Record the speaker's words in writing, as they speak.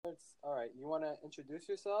right. You want to introduce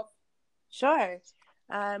yourself? Sure.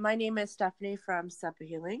 My name is Stephanie from Sepa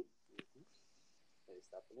Healing. Mm-hmm. Hey,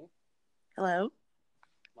 Stephanie. Hello.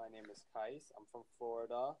 My name is Kais. I'm from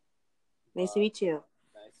Florida, Nice to but meet you.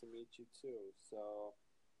 nice to meet you too. So,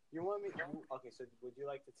 you want me? Okay. So, would you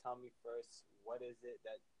like to tell me first what is it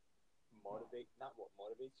that not what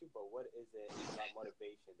motivates you, but what is it about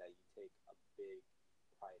motivation that you take a big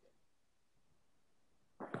pride in?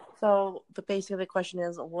 So basically the question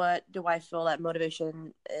is, what do I feel that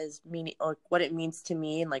motivation is meaning, or what it means to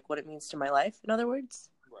me, and like what it means to my life? In other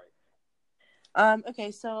words. Right.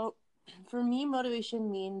 Okay. So for me,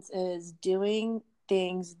 motivation means is doing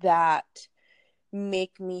things that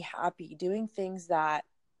make me happy, doing things that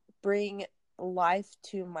bring life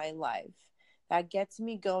to my life, that gets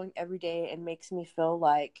me going every day and makes me feel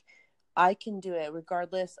like I can do it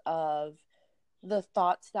regardless of the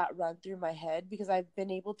thoughts that run through my head, because I've been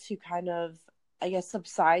able to kind of, I guess,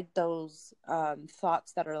 subside those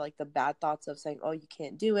thoughts that are like the bad thoughts of saying, oh, you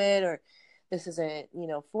can't do it, or this isn't,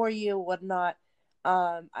 for you, whatnot.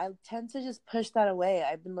 I tend to just push that away.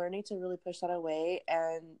 I've been learning to really push that away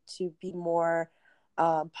and to be more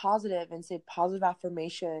positive and say positive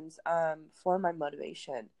affirmations for my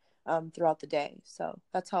motivation throughout the day. So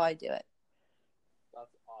that's how I do it.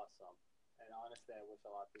 That's awesome. And honestly, I wish a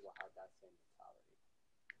lot of people had that same mentality.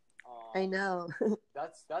 I Um, know.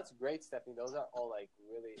 that's great, Stephanie. Those are all like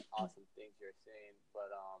really awesome things you're saying.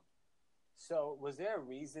 But so was there a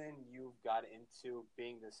reason you got into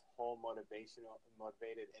being this whole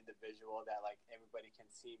motivated individual that like everybody can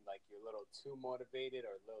seem like you're a little too motivated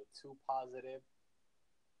or a little too positive?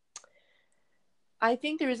 I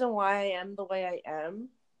think the reason why I am the way I am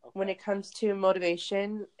when Okay. it comes to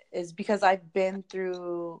motivation is because I've been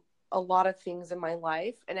through a lot of things in my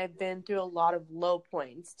life, and I've been through a lot of low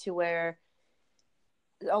points to where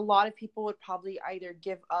a lot of people would probably either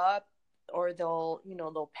give up, or they'll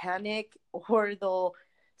panic, or they'll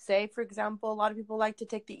say, for example, a lot of people like to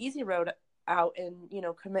take the easy road out and,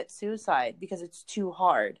 commit suicide because it's too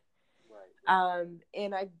hard. Right.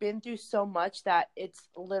 And I've been through so much that it's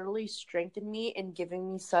literally strengthened me and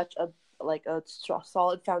giving me such a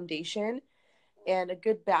solid foundation and a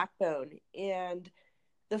good backbone. And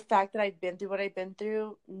the fact that I've been through what I've been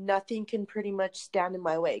through, nothing can pretty much stand in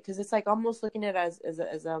my way, because it's like almost looking at it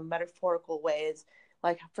as a metaphorical way. Is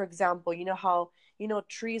like, for example, you know how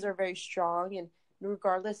trees are very strong, and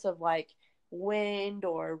regardless of like wind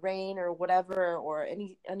or rain or whatever, or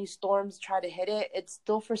any storms try to hit it, it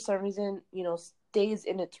still for some reason stays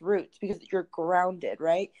in its roots because you're grounded,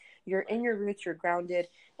 right? You're in Right. your roots, you're grounded,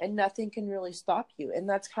 and nothing can really stop you. And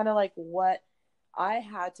that's kind of like what I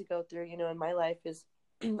had to go through, in my life. Is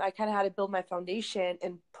I kind of had to build my foundation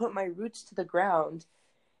and put my roots to the ground.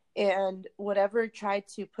 And whatever tried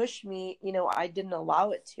to push me, I didn't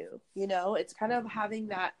allow it to. It's kind of having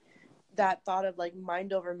that thought of like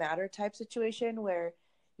mind over matter type situation where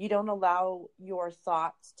you don't allow your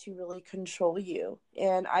thoughts to really control you.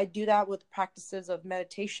 And I do that with practices of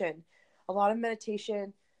meditation. A lot of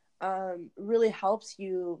meditation really helps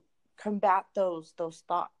you combat those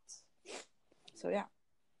thoughts. So yeah.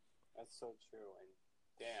 That's so true. And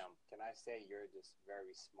damn, can I say you're just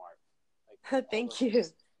very smart? Like with all the Thank you.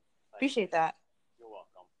 like Appreciate that. you're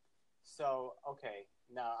welcome. So, okay,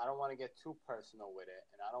 now I don't want to get too personal with it,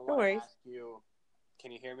 and I don't No want to worries. ask you.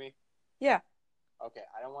 Can you hear me? Yeah. Okay,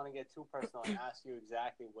 I don't want to get too personal and ask you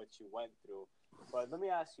exactly what you went through, but let me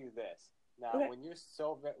ask you this. Now, Okay. when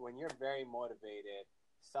you're very motivated,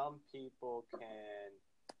 some people can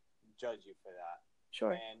judge you for that,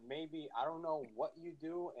 Sure. and maybe I don't know what you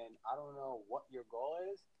do, and I don't know what your goal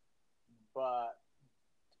is, but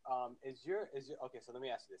is your okay? So let me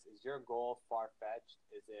ask you this: is your goal far fetched?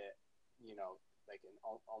 Is it like an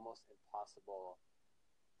almost impossible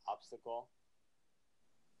obstacle?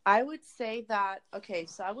 I would say that, okay,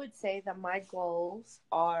 so I would say that my goals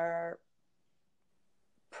are And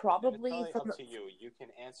it's probably totally from, up to you. You can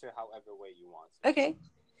answer however way you want to. okay.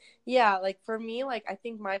 Yeah, like for me, like I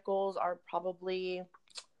think my goals are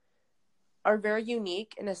very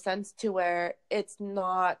unique in a sense to where it's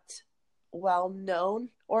not well known,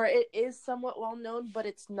 or it is somewhat well known, but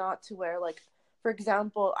it's not to where, like, for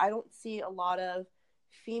example, I don't see a lot of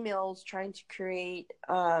females trying to create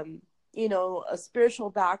a spiritual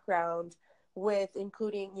background with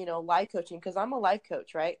including life coaching, because I'm a life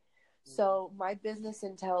coach, right? Mm-hmm. So my business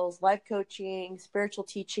entails life coaching, spiritual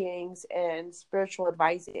teachings, and spiritual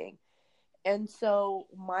advising. And so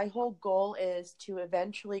my whole goal is to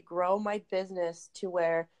eventually grow my business to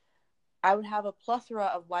where I would have a plethora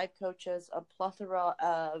of life coaches, a plethora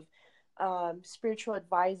of spiritual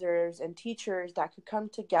advisors and teachers that could come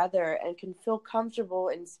together and can feel comfortable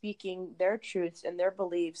in speaking their truths and their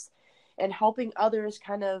beliefs and helping others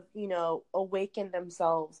kind of, awaken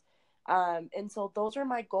themselves. And so those are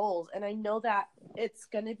my goals. And I know that it's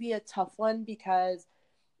going to be a tough one because,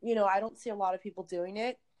 I don't see a lot of people doing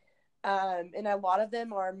it. And a lot of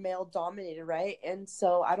them are male dominated, right? And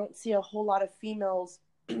so I don't see a whole lot of females,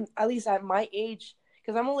 at least at my age,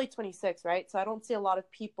 because I'm only 26, right? So I don't see a lot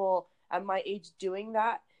of people at my age doing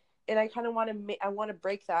that. And I kind of want to, I want to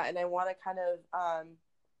break that, and I want to kind of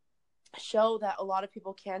show that a lot of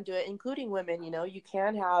people can do it, including women. You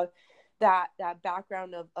can have that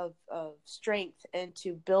background of strength and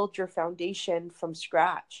to build your foundation from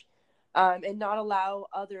scratch. And not allow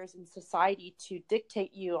others in society to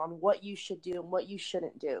dictate you on what you should do and what you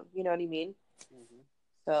shouldn't do. You know what I mean? Mm-hmm.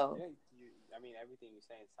 So, yeah, everything you're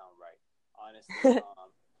saying sounds right. Honestly,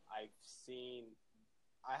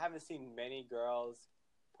 I haven't seen many girls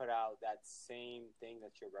put out that same thing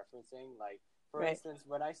that you're referencing. Like, for right. instance,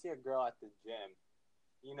 when I see a girl at the gym,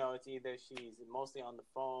 it's either she's mostly on the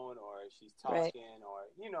phone or she's talking,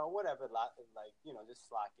 right, or whatever, like just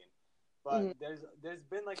slacking. But there's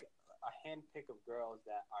been like a handpick of girls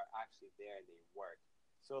that are actually there and they work.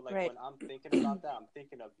 So like right. when I'm thinking about that, I'm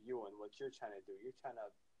thinking of you and what you're trying to do. You're trying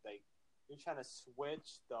to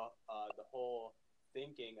switch the whole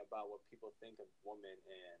thinking about what people think of women,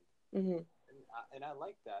 and I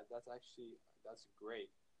like that. That's great.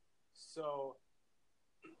 So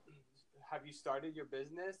have you started your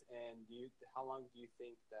business, and how long do you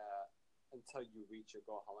think that until you reach your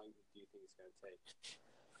goal? How long do you think it's going to take?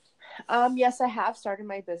 Yes, I have started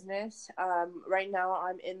my business. Right now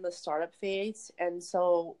I'm in the startup phase. And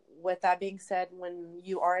so with that being said, when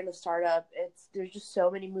you are in a startup, there's just so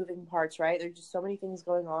many moving parts, right? There's just so many things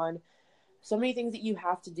going on, so many things that you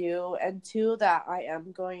have to do. And two, that I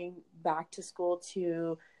am going back to school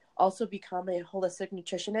to also become a holistic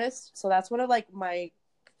nutritionist. So that's one of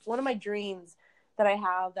my dreams that I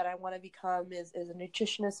have, that I want to become is a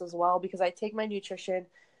nutritionist as well, because I take my nutrition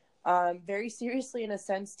very seriously, in a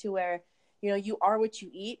sense to where, you are what you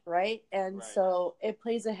eat, right? And right. So it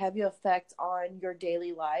plays a heavy effect on your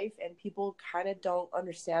daily life, and people kind of don't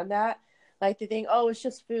understand that. Like, they think, oh, it's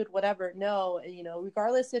just food, whatever. No,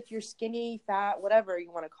 regardless if you're skinny, fat, whatever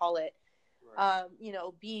you want to call it, right,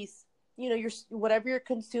 obese, you're whatever you're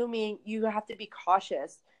consuming, you have to be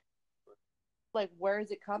cautious. Like, where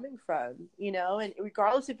is it coming from? And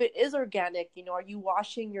regardless if it is organic, are you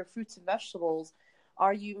washing your fruits and vegetables?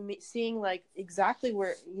 Are you seeing like exactly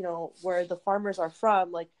where the farmers are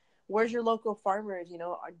from? Like, where's your local farmers?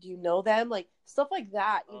 Do you know them? Like, stuff like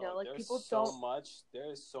that. Like, people don't.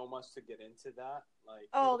 There is so much to get into that.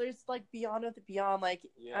 Like, There's like beyond of the beyond. Like,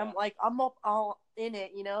 yeah. I'm up all in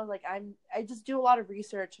it. Like, I just do a lot of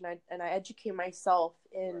research, and I educate myself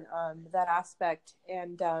in right. That aspect.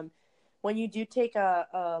 And when you do take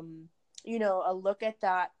a look at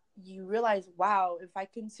that, you realize, wow, if I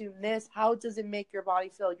consume this, how does it make your body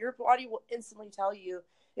feel? Your body will instantly tell you.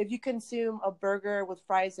 If you consume a burger with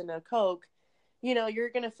fries and a Coke, you're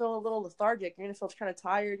going to feel a little lethargic. You're going to feel kind of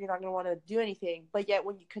tired. You're not going to want to do anything. But yet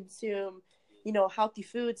when you consume, healthy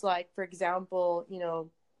foods, like, for example,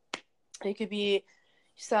 it could be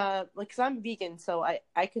some, like, because I'm vegan, so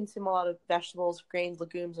I consume a lot of vegetables, grains,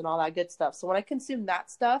 legumes, and all that good stuff. So when I consume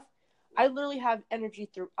that stuff, I literally have energy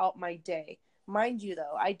throughout my day. Mind you,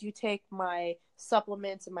 though, I do take my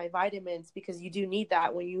supplements and my vitamins, because you do need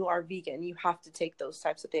that when you are vegan. You have to take those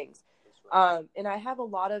types of things. Right. And I have a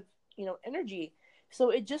lot of, energy. So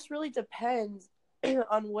it just really depends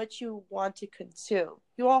on what you want to consume.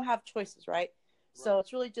 You all have choices, right? So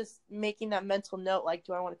it's really just making that mental note, like,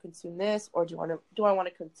 do I want to consume this, or do I want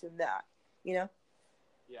to consume that? Yeah,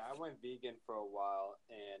 I went vegan for a while,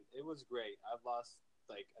 and it was great. I've lost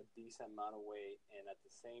like a decent amount of weight, and at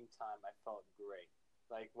the same time, I felt great.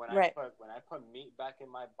 Like when I put meat back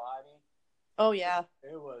in my body. Oh yeah.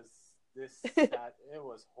 It was it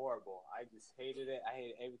was horrible. I just hated it. I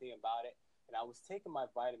hated everything about it, and I was taking my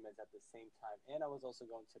vitamins at the same time, and I was also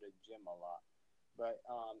going to the gym a lot. But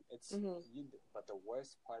but the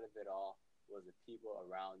worst part of it all was the people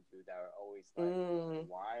around you that are always like,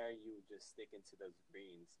 why are you just sticking to those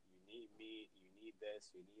greens? You need meat, you need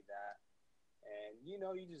this, you need that. And you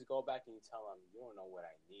just go back and you tell them you don't know what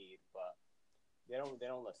I need, but they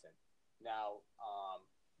don't listen. Now,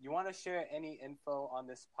 you want to share any info on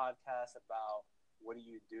this podcast about what do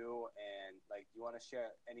you do, and like, you want to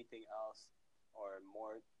share anything else or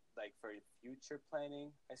more, like, for future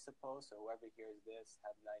planning, I suppose, so whoever hears this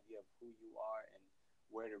have an idea of who you are and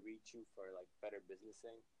where to reach you for like better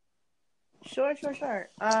businessing? Sure.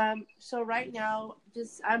 So right now,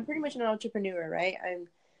 I'm pretty much an entrepreneur, right?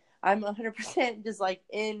 I'm 100% just like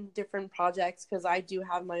in different projects because I do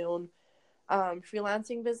have my own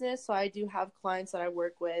freelancing business. So I do have clients that I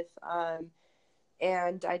work with,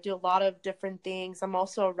 and I do a lot of different things. I'm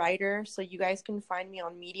also a writer, so you guys can find me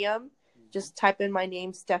on Medium. Just type in my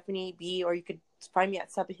name, Stephanie B, or you could find me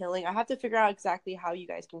at Sepa Healing. I have to figure out exactly how you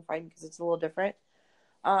guys can find me because it's a little different.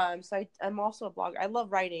 I'm also a blogger. I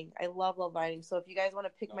love writing. I love writing. So if you guys want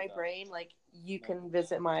to pick my brain, like you can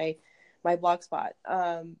visit my blog spot.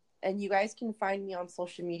 And you guys can find me on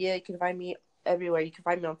social media. You can find me everywhere. You can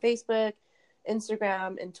find me on Facebook,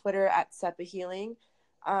 Instagram, and Twitter at Sepa Healing.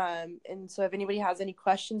 And so if anybody has any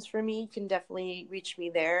questions for me, you can definitely reach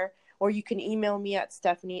me there, or you can email me at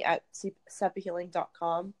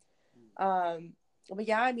stephanie@sepahealing.com. But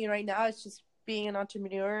yeah, I mean, right now it's just being an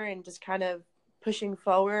entrepreneur and just kind of pushing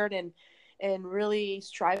forward and really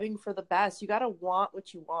striving for the best. You got to want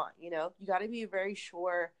what you want, you got to be very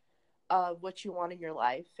sure of what you want in your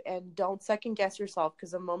life, and don't second guess yourself,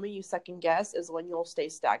 because the moment you second guess is when you'll stay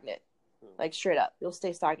stagnant. Like straight up, you'll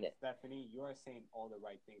stay stagnant. Stephanie, you are saying all the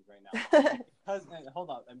right things right now. Hold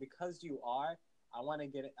on, and because you are, I want to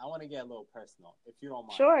get a little personal, if you don't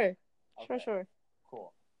mind. Sure. Okay. Sure.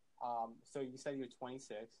 Cool. So you said you're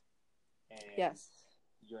 26, and yes,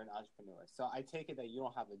 you're an entrepreneur. So I take it that you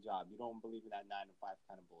don't have a job. You don't believe in that 9 to 5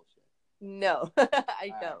 kind of bullshit. No,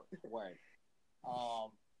 I don't. Word.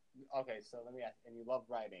 Okay, so let me ask, and you love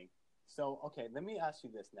writing. So, okay, let me ask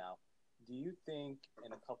you this now. Do you think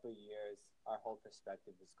in a couple of years our whole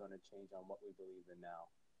perspective is going to change on what we believe in now?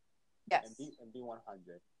 Yes. And be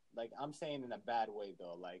 100. Like, I'm saying in a bad way,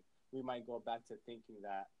 though. Like, we might go back to thinking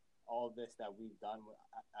that all this that we've done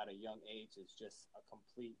at a young age is just a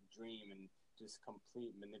complete dream and just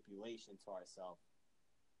complete manipulation to ourselves.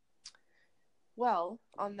 Well,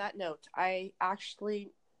 on that note, I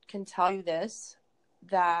actually can tell you this,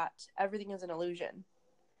 that everything is an illusion.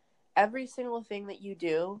 Every single thing that you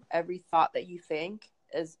do, every thought that you think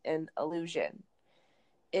is an illusion.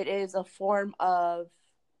 It is a form of,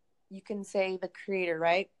 you can say, the creator,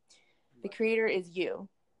 right? The creator is you.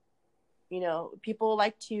 People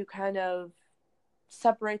like to kind of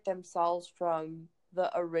separate themselves from the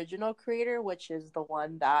original creator, which is the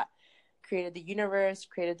one that created the universe,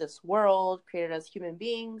 created this world, created us human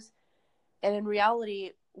beings. And in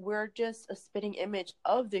reality, we're just a spitting image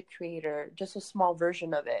of the creator, just a small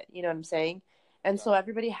version of it. You know what I'm saying? And so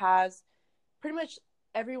pretty much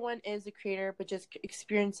everyone is a creator, but just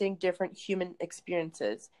experiencing different human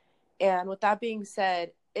experiences. And with that being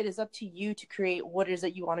said, it is up to you to create what it is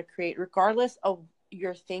that you want to create. Regardless of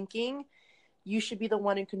your thinking, you should be the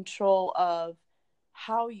one in control of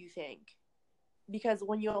how you think. Because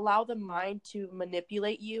when you allow the mind to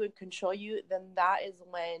manipulate you and control you, then that is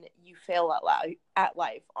when you fail at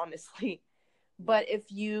life, honestly. But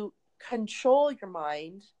if you control your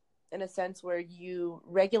mind in a sense where you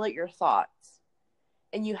regulate your thoughts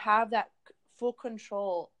and you have that full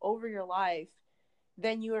control over your life,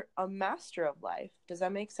 then you're a master of life. Does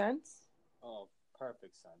that make sense? Oh,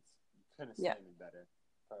 perfect sense. You couldn't say any better.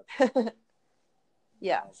 Perfect.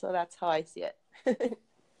 Yeah, so that's how I see it.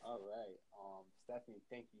 All right. Stephanie,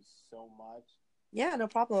 thank you so much. Yeah, no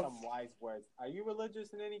problem. Some wise words. Are you religious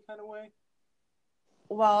in any kind of way?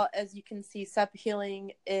 Well, as you can see, Sepa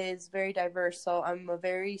Healing is very diverse. So I'm a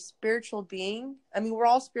very spiritual being. I mean, we're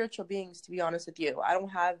all spiritual beings, to be honest with you. I don't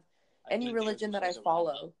have any religion that I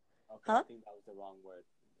follow. Okay, huh? I think that was the wrong word.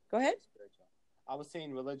 Go ahead. Spiritual. I was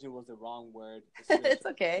saying religion was the wrong word. It's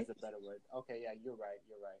okay. It's a better word. Okay, yeah, you're right.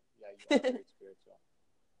 Yeah, you are very spiritual.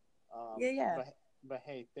 Yeah. But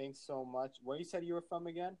hey, thanks so much. Where you said you were from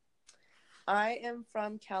again? I am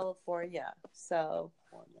from California, so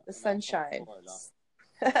the sunshine.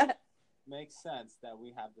 Makes sense that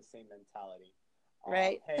we have the same mentality.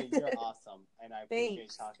 Right. Hey, you're awesome, and I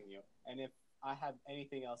appreciate talking to you. And if I have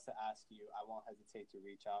anything else to ask you, I won't hesitate to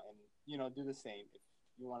reach out and, do the same. If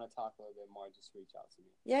you want to talk a little bit more, just reach out to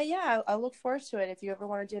me. Yeah. I look forward to it. If you ever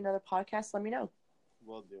want to do another podcast, let me know.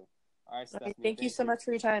 Will do. All right, Stephanie. Thank you so much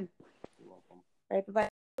for your time. You're welcome. All right, bye-bye.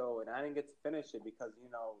 So, and I didn't get to finish it because,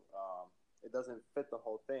 it doesn't fit the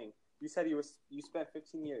whole thing. You said you spent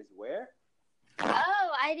 15 years where?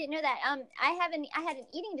 Oh, I didn't know that. I had an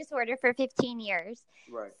eating disorder for 15 years.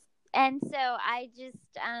 Right. And so I just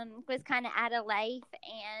was kind of out of life,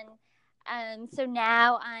 and so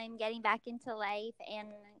now I'm getting back into life and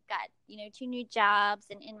got 2 new jobs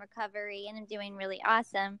and in recovery, and I'm doing really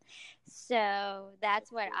awesome. So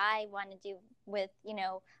that's what I want to do with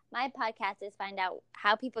my podcast, is find out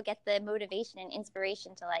how people get the motivation and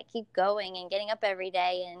inspiration to keep going and getting up every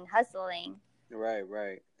day and hustling.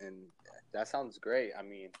 Right. And That sounds great. I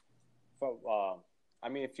mean,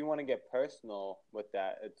 if you want to get personal with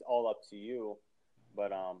that, it's all up to you.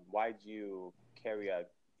 But why'd you carry a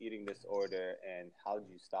eating disorder, and how'd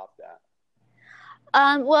you stop that?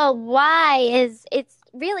 Well, why is it's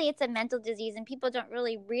a mental disease, and people don't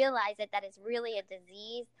really realize that it's really a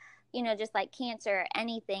disease, just like cancer or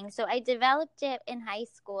anything. So I developed it in high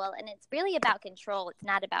school, and it's really about control. It's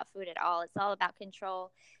not about food at all. It's all about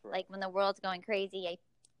control. Right. Like when the world's going crazy, I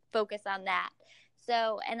focus on that.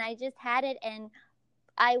 So, and I just had it, and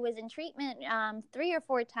I was in treatment 3 or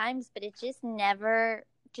 4 times, but it just never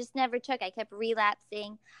took. I kept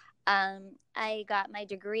relapsing. I got my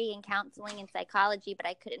degree in counseling and psychology, but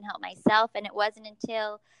I couldn't help myself. And it wasn't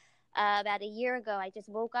until about a year ago, I just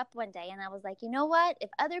woke up one day and I was like, you know what? If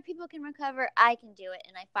other people can recover, I can do it.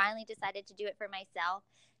 And I finally decided to do it for myself.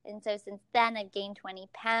 And so since then, I've gained 20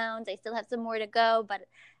 pounds. I still have some more to go, but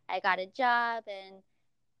I got a job. And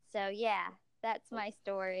so, yeah, that's my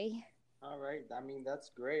story. All right. I mean, that's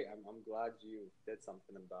great. I'm glad you did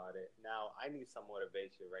something about it. Now, I need some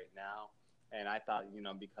motivation right now. And I thought,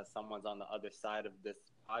 because someone's on the other side of this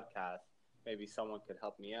podcast, maybe someone could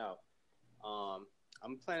help me out.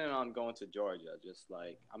 I'm planning on going to Georgia. Just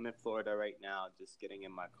like I'm in Florida right now, just getting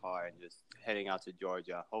in my car and just heading out to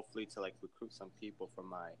Georgia, hopefully to like recruit some people for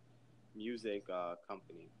my music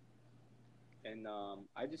company. And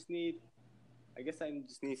I just need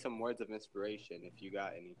some words of inspiration if you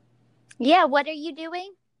got any. Yeah, what are you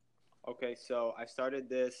doing? Okay, so I started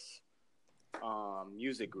this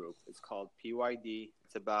music group. It's called PYD.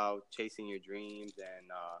 It's about chasing your dreams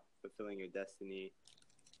and fulfilling your destiny.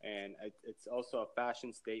 And it's also a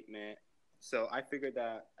fashion statement. So I figured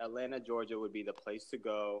that Atlanta, Georgia would be the place to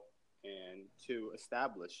go and to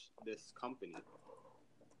establish this company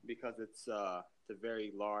because it's a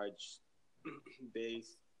very large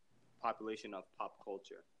base population of pop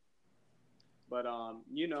culture. But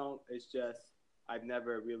it's just I've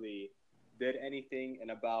never really did anything,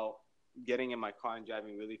 and about getting in my car and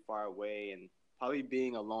driving really far away and probably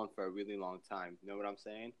being alone for a really long time. You know what I'm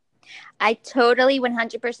saying? I totally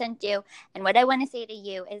 100% do. And what I want to say to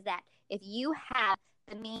you is that if you have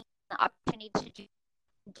the means, the opportunity to do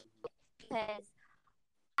it, because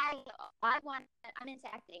I'm into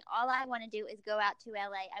acting. All I want to do is go out to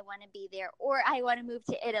LA. I want to be there, or I want to move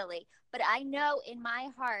to Italy. But I know in my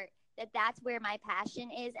heart that that's where my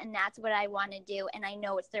passion is, and that's what I want to do. And I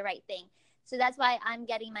know it's the right thing. So that's why I'm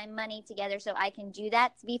getting my money together so I can do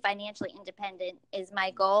that. To be financially independent is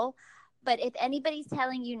my goal. But if anybody's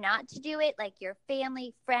telling you not to do it, like your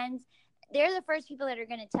family, friends, they're the first people that are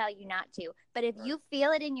going to tell you not to. But if you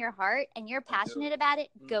feel it in your heart and you're passionate about it,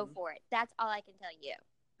 go for it. That's all I can tell you.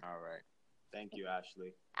 All right. Thank you,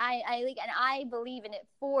 Ashley. I believe in it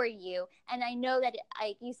for you, and I know that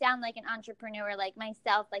you sound like an entrepreneur, like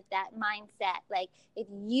myself, like that mindset. Like if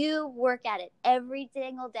you work at it every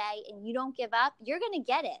single day and you don't give up, you're gonna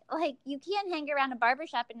get it. Like you can't hang around a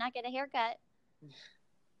barbershop and not get a haircut.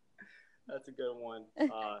 That's a good one.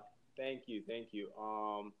 Thank you.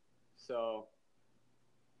 So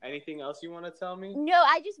anything else you want to tell me? No,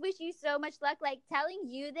 I just wish you so much luck. Like telling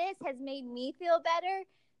you this has made me feel better.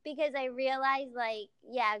 Because I realized,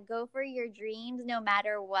 go for your dreams no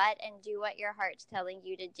matter what and do what your heart's telling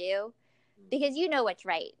you to do. Because you know what's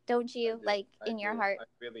right, don't you? In your heart. I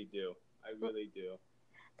really do.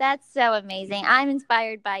 That's so amazing. I'm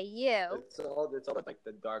inspired by you. It's all like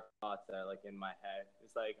the dark thoughts that are like in my head.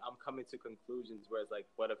 It's like I'm coming to conclusions where it's like,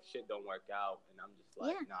 what if shit don't work out? And I'm just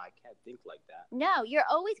like, no, I can't think like that. No, you're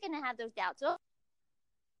always going to have those doubts. So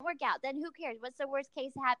work out. Then who cares? What's the worst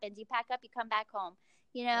case happens? You pack up, you come back home.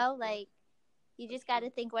 You just got to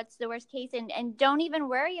think what's the worst case and don't even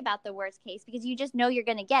worry about the worst case because you just know you're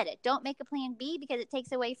going to get it. Don't make a plan B because it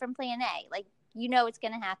takes away from plan A. Like, it's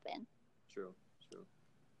going to happen. True.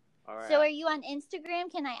 All right. So are you on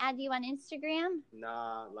Instagram? Can I add you on Instagram?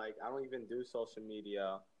 Nah, I don't even do social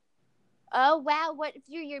media. Oh, wow. What,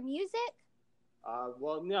 through your music?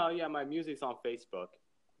 Well, no, yeah, my music's on Facebook.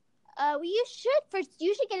 Well, you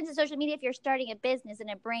should get into social media if you're starting a business and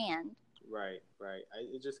a brand. Right.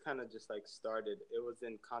 It just kind of started. It was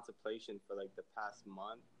in contemplation for the past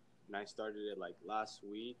month, and I started it last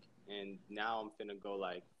week, and now I'm finna go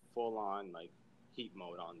full on heat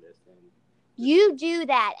mode on this. And you do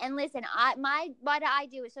that, and listen, what I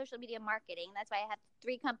do is social media marketing. That's why I have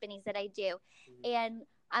 3 companies that I do, and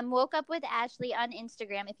I'm Woke Up with Ashley on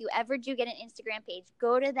Instagram. If you ever do get an Instagram page,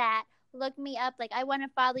 go to that, look me up. I want to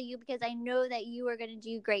follow you because I know that you are going to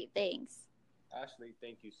do great things. Ashley,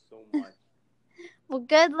 thank you so much. Well,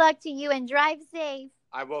 good luck to you and drive safe.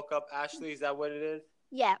 I Woke Up Ashley. Is that what it is?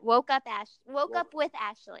 Yeah, Woke Up with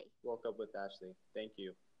Ashley. Woke Up with Ashley. Thank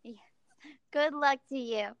you. Yeah. Good luck to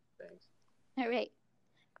you. Thanks. All right.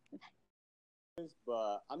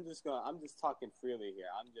 But I'm just talking freely here.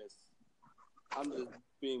 I'm just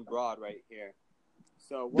being broad right here.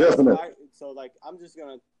 So Definitely. I'm just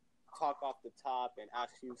gonna talk off the top and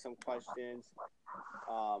ask you some questions.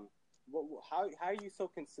 How are you so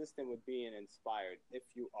consistent with being inspired, if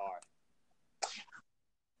you are?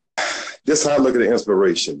 This is how I look at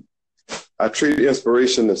inspiration. I treat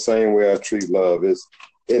inspiration the same way I treat love. It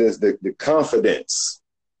is the confidence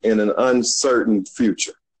in an uncertain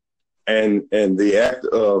future. And the act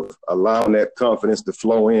of allowing that confidence to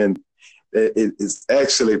flow in is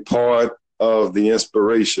actually part of the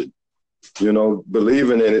inspiration. You know,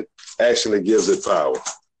 believing in it actually gives it power.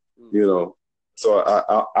 You know, so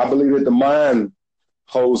I believe that the mind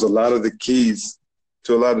holds a lot of the keys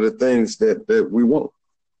to a lot of the things that we want.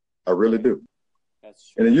 I really do.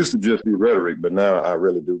 That's true. And it used to just be rhetoric, but now I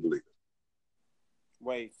really do believe it.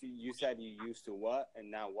 Wait, so you said you used to what,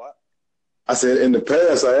 and now what? I said in the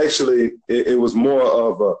past, it was more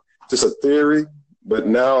of just a theory, but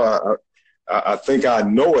now I think I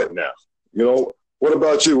know it now. You know, what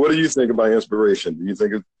about you? What do you think about inspiration? Do you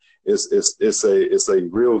think it's a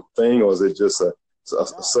real thing, or is it just a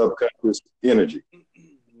subconscious energy?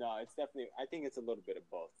 No, it's definitely. I think it's a little bit of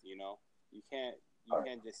both. You know, you can't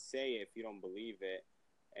just say it if you don't believe it,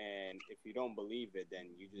 and if you don't believe it,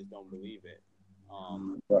 then you just don't believe it.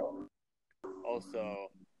 Also,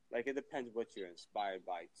 like, it depends what you're inspired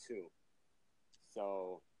by too.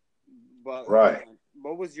 So, but right.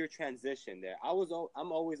 What was your transition there?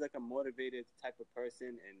 I'm always like a motivated type of person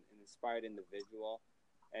and an inspired individual.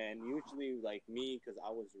 And usually, like me, because I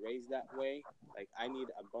was raised that way, like I need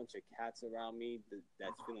a bunch of cats around me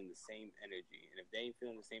that's feeling the same energy. And if they ain't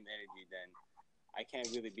feeling the same energy, then I can't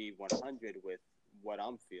really be 100 with what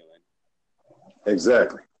I'm feeling.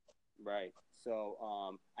 Exactly. Right. So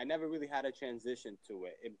I never really had a transition to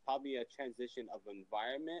it. It probably a transition of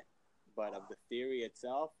environment, but of the theory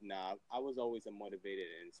itself, nah, I was always a motivated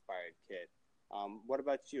and inspired kid. What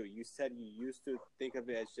about you? You said you used to think of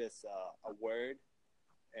it as just a word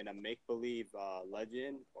and a make-believe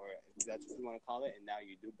legend, or if that's what you want to call it, and now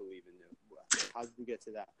you do believe in it. How did you get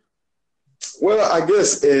to that? Well, I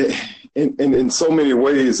guess in so many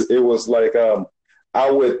ways, it was like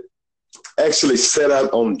I would actually set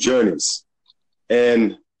out on journeys.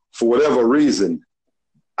 And for whatever reason,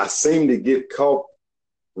 I seem to get caught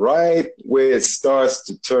right where it starts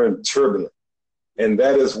to turn turbulent. And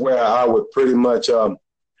that is where I would pretty much, I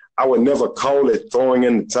would never call it throwing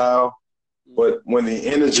in the towel. But when the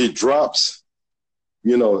energy drops,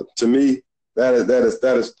 you know, to me, that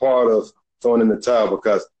is part of throwing in the towel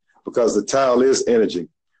because the towel is energy.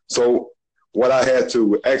 So what I had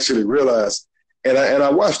to actually realize, and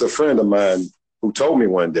I watched a friend of mine who told me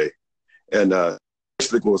one day, and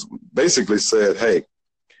basically said, hey,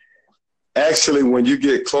 actually, when you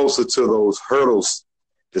get closer to those hurdles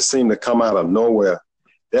that seem to come out of nowhere,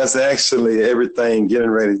 that's actually everything getting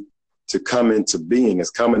ready to come into being. It's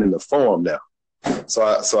coming into form now. So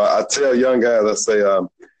I tell young guys,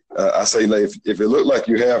 I say, like, if it looked like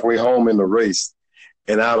you're halfway home in the race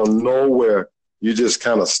and out of nowhere, you just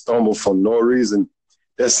kind of stumble for no reason,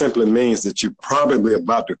 that simply means that you're probably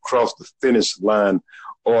about to cross the finish line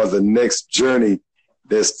or the next journey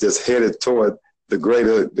that's just headed toward the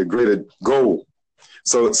greater goal.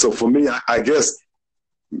 So for me, I guess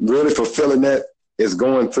really fulfilling that is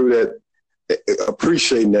going through that,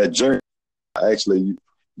 appreciating that journey. I actually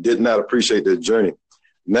did not appreciate that journey.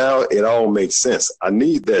 Now it all makes sense. I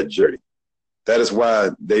need that journey. That is why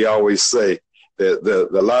they always say that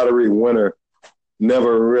the lottery winner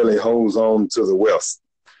never really holds on to the wealth,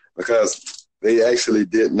 because they actually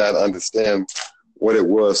did not understand what it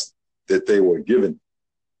was that they were given.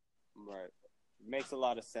 Right. Makes a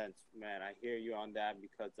lot of sense, man. I hear you on that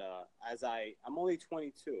because I'm only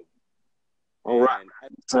 22. All right.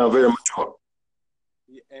 Sound very mature.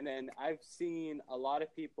 And then I've seen a lot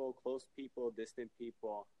of people, close people, distant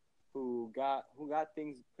people, who got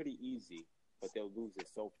things pretty easy, but they'll lose it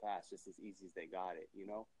so fast, just as easy as they got it, you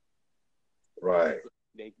know? Right.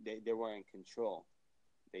 They weren't in control.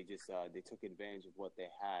 They just they took advantage of what they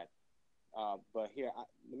had. But here,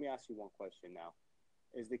 let me ask you one question now.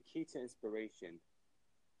 Is the key to inspiration,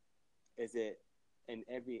 is it in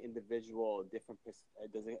every individual different?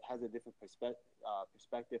 Does it has a different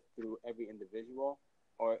perspective through every individual,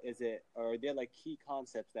 or are there like key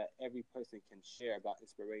concepts that every person can share about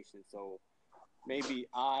inspiration? So maybe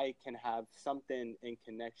I can have something in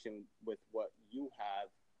connection with what you have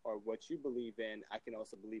or what you believe in. I can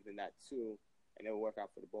also believe in that too, and it'll work out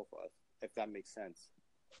for the both of us, if that makes sense.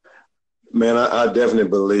 Man, I definitely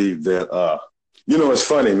believe that it's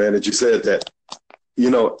funny, man, that you said that.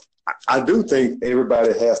 I do think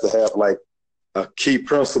everybody has to have like a key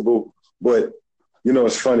principle, but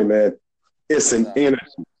it's funny, man. It's an energy.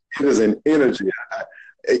 It is an energy.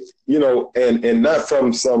 And not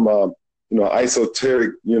from some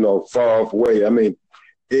esoteric, far off way. I mean,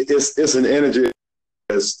 it's an energy.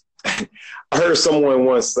 I heard someone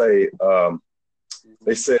once say,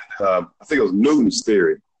 they said, I think it was Newton's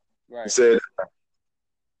theory. Right. He said,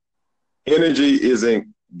 energy isn't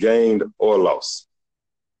gained or lost.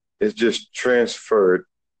 It's just transferred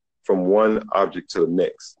from one object to the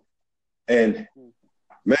next. And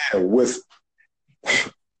man,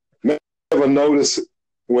 ever notice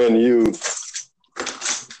when you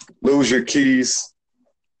lose your keys,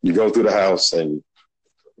 you go through the house and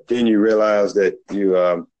then you realize that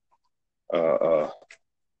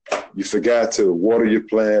you forgot to water your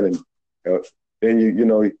plant, and then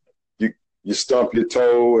you stump your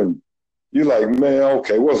toe, and you're like, man,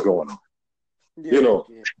 okay, what's going on?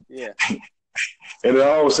 Yeah. And it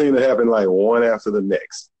always seems to happen like one after the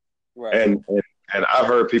next. Right. And I've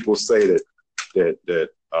heard people say that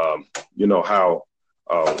how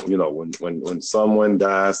when someone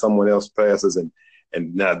dies, someone else passes, and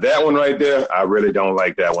now that one right there, I really don't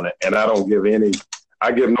like that one, and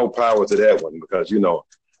I give no power to that one, because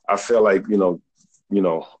I feel like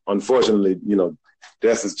unfortunately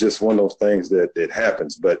death is just one of those things that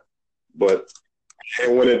happens, but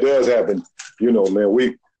and when it does happen, man,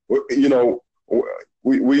 we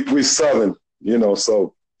Southern,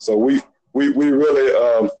 so we really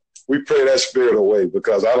we pray that spirit away,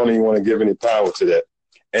 because I don't even want to give any power to that.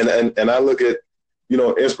 And I look at,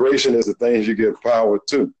 inspiration is the things you give power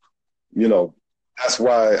to. That's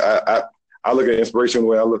why I look at inspiration the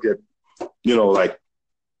way I look at, like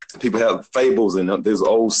people have fables and there's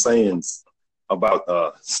old sayings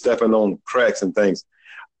about stepping on cracks and things.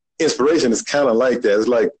 Inspiration is kind of like that.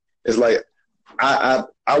 It's like I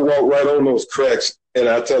walk right on those cracks, and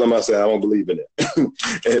I tell them, I say, I don't believe in it,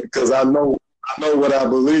 because I know what I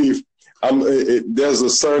believe. There's a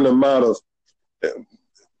certain amount of,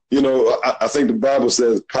 I think the Bible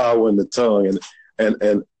says power in the tongue,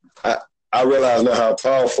 and I realize now how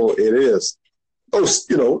powerful it is. Don't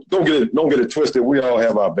get it twisted. We all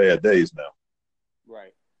have our bad days now.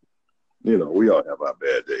 Right. We all have our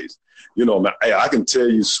bad days. Man, I can tell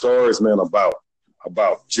you stories, man,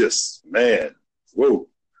 about just, man,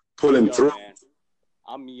 pulling through. Man,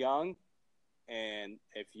 I'm young, and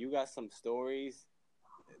if you got some stories,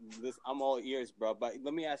 I'm all ears, bro. But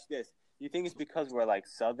let me ask you this. You think it's because we're like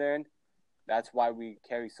Southern? That's why we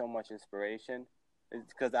carry so much inspiration? It's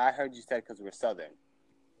because I heard you said because we're Southern.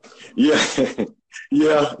 Yeah.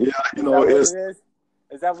 Yeah.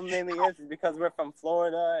 Is that what mainly is? It's because we're from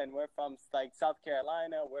Florida and we're from like South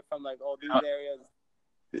Carolina. We're from like all these areas.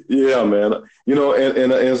 Yeah, man.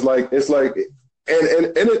 And it's like,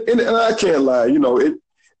 and I can't lie.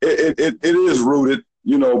 It is rooted.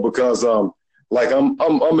 Because like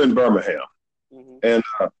I'm in Birmingham, mm-hmm. and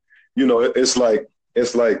it's like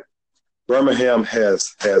Birmingham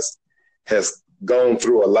has gone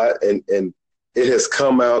through a lot, and it has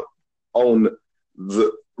come out on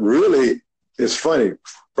the really. It's funny,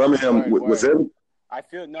 Birmingham with it. I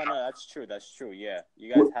feel no, that's true. That's true. Yeah,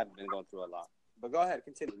 you guys have been going through a lot. But go ahead,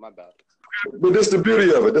 continue. My bad. But that's the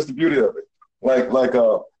beauty of it. Like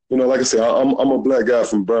I said, I'm a black guy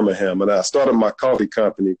from Birmingham, and I started my coffee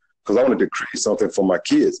company because I wanted to create something for my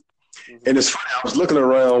kids. Mm-hmm. And it's funny, I was looking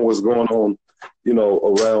around what's going on,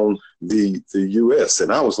 around the U.S.,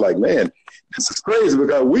 and I was like, man, this is crazy,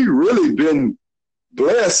 because we really been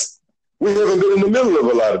blessed. We haven't been in the middle of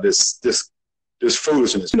a lot of this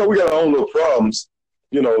foolishness. We got our own little problems,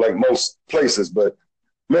 like most places, but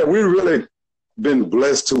man, we really been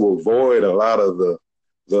blessed to avoid a lot of the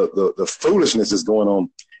foolishness that's going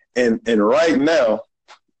on. And right now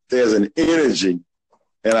there's an energy,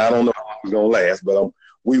 and I don't know how it's gonna last, but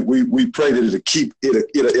we pray that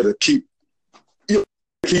it'll keep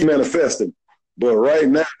manifesting. But right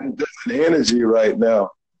now there's an energy right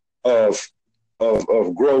now of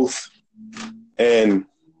growth and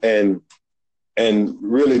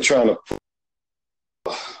really trying to put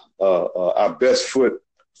our best foot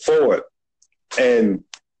forward, and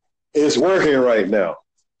it's working right now.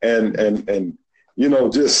 And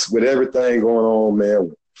just with everything going on,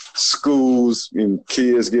 man, schools and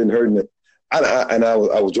kids getting hurt, and I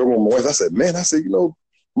was joking with my wife. I said,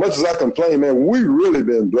 much as I complain, man, we really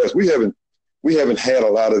been blessed. We haven't had a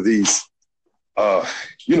lot of these,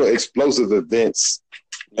 explosive events,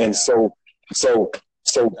 yeah. And so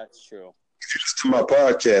that's true. If you listen to my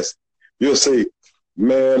podcast, you'll see,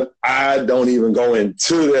 man, I don't even go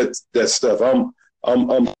into that stuff. I'm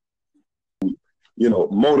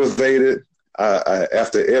motivated.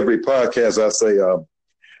 After every podcast, I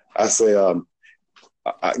say,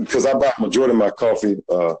 because I buy majority of my coffee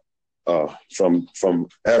from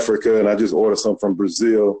Africa, and I just order some from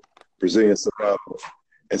Brazilian Cerrado.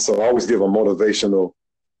 And so I always give a motivational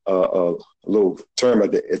little term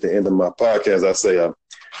at the end of my podcast. I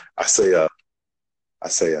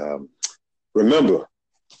say, remember,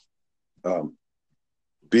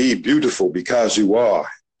 be beautiful because you are.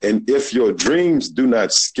 And if your dreams do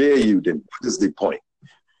not scare you, then what is the point?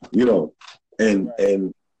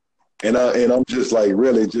 And I'm just like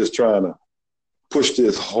really just trying to push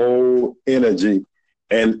this whole energy.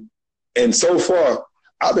 And so far,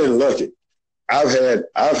 I've been lucky. I've had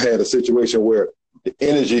a situation where the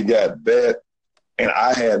energy got bad and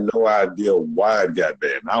I had no idea why it got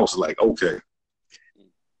bad. And I was like, okay.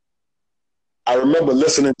 I remember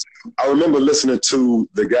listening to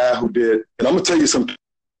the guy who did, and I'm gonna tell you something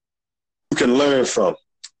you can learn from.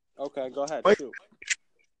 Okay, go ahead. Shoot.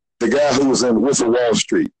 The guy who was in Wolf of Wall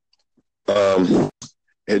Street, and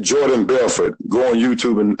Jordan Belfort. Go on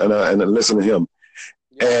YouTube and listen to him.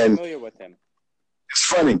 Yeah, and I'm familiar with him. It's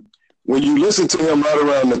funny when you listen to him right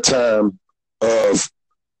around the time of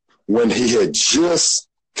when he had just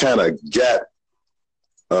kind of got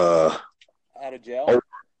out of jail.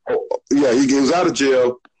 Yeah, he was out of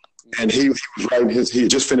jail, and he was writing he had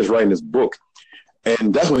just finished writing his book,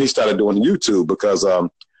 and that's when he started doing YouTube because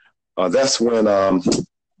that's when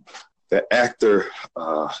the actor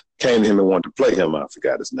came to him and wanted to play him. I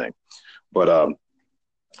forgot his name, but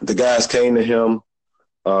the guys came to him.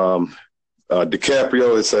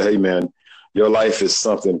 DiCaprio and said, "Hey man, your life is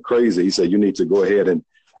something crazy." He said, "You need to go ahead and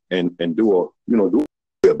do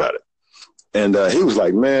about it." And he was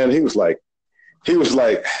like, "Man," he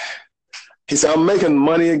said, "I'm making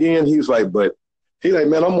money again." He was like, "But he's like,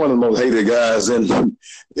 man, I'm one of the most hated guys, and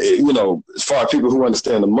as far as people who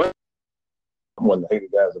understand the money, I'm one of the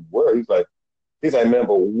hated guys in the world." He's like, man,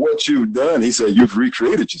 but what you've done, he said, you've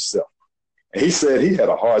recreated yourself. And he said he had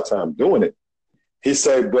a hard time doing it. He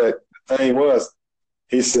said, but the thing was,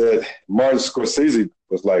 he said, Martin Scorsese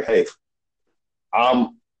was like, "Hey,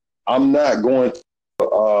 I'm not going to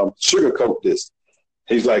sugarcoat this."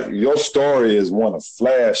 He's like, "Your story is one of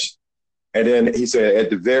flash." And then he said, at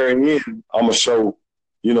the very end, I'm going to show,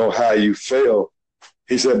 how you fail.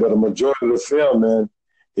 He said, but the majority of the film, man,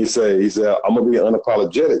 he said, I'm going to be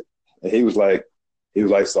unapologetic. And he said,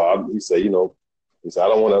 I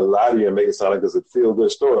don't want to lie to you and make it sound like it's a feel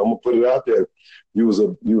good story. I'm going to put it out there. You was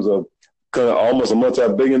a kind of almost a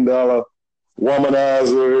multi-billion-dollar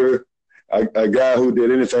womanizer, a guy who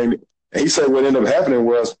did anything. And he said what ended up happening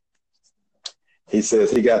was, he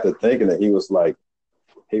says he got to thinking that he was like,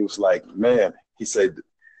 man, he said,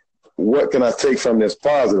 what can I take from this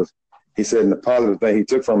positive? He said, and the positive thing he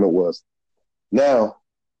took from it was, now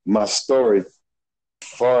my story,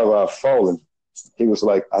 far as I've fallen, he was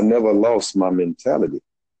like, I never lost my mentality.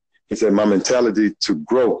 He said, my mentality to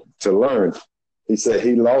grow, to learn. He said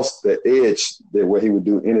he lost the edge that where he would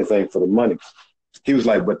do anything for the money. He was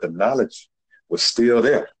like, but the knowledge was still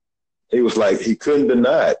there. He was like, he couldn't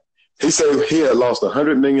deny it. He said he had lost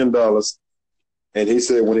 $100 million. And he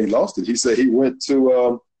said when he lost it, he said he went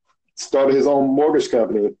to started his own mortgage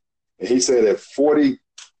company. And he said at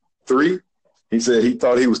 43, he said he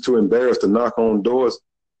thought he was too embarrassed to knock on doors.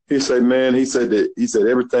 He said, man, he said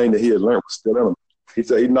everything that he had learned was still in him. He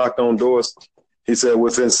said he knocked on doors. He said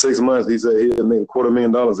within 6 months, he said he had made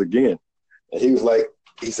 $250,000 again. And he was like,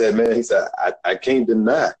 he said, man, he said, I can't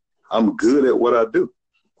deny I'm good at what I do.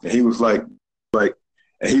 And he was like,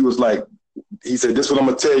 he said, this is what I'm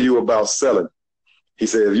going to tell you about selling. He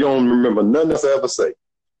said, if you don't remember nothing else I ever say,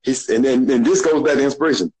 and this goes back to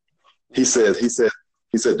inspiration. He said,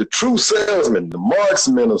 the true salesman, the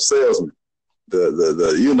marksman of salesmen,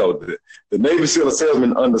 the Navy SEAL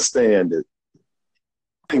salesman understand that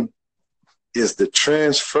is the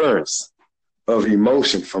transference of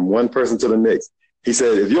emotion from one person to the next. He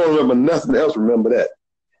said, if you don't remember nothing else, remember that.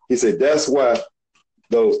 He said, that's why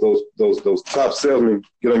those top salesmen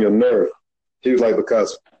get on your nerve. He was like,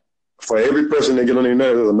 because for every person that get on your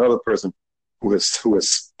nerve, there's another person who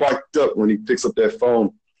is sparked up when he picks up that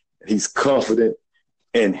phone. And he's confident,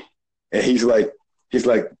 and he's like,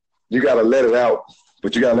 you gotta let it out,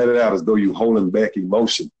 but you gotta let it out as though you holding back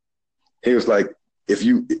emotion. He was like,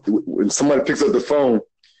 when somebody picks up the phone,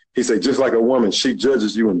 he said, just like a woman, she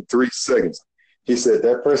judges you in 3 seconds. He said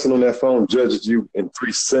that person on that phone judges you in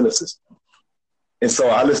 3 sentences. And so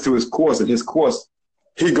I listened to his course, and his course,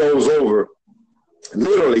 he goes over,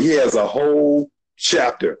 literally, he has a whole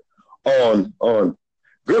chapter on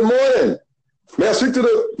good morning. May I speak to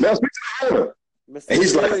the owner? Mr. And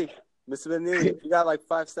he's Security. like, Mr. Benini, you got like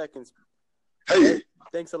 5 seconds. Hey,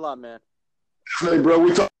 Thanks a lot, man. hey, bro,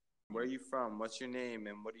 we talk. Where are you from? What's your name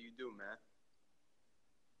and what do you do, man?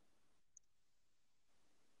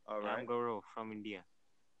 All right. I'm Gaurav from India.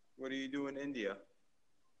 What do you do in India?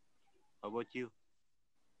 How about you?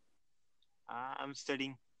 I'm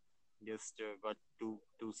studying. Just got two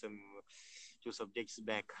subjects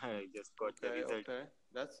back. I just got the result. Okay.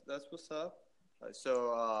 That's what's up.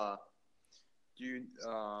 So, do you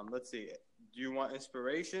let's see. Do you want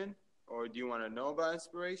inspiration, or do you want to know about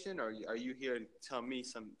inspiration, or are you here to tell me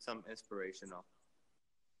some inspirational?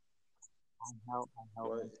 I have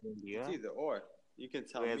Well, my friend it's here either or. You can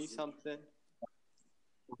tell who me has something.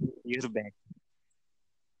 years back.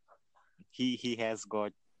 He has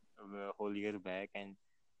got a whole year back, and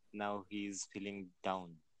now he's feeling down.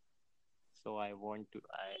 So I want to.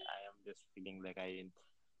 I am just feeling like I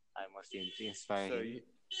must inspire So, him,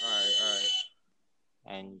 all right.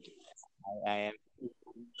 and I am.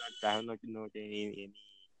 I have not any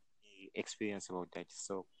experience about that.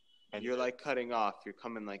 So and You're like cutting off. You're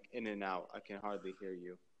coming like in and out. I can hardly hear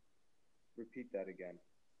you. Repeat that again.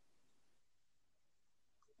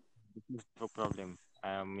 no problem.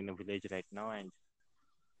 I am in a village right now, and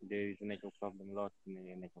there is a network problem. Lot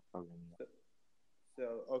network problem.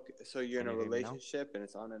 So okay. So you're in Can a you hear me now? relationship and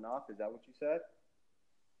it's on and off. Is that what you said?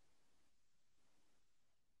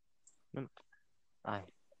 No,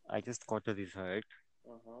 I just got a result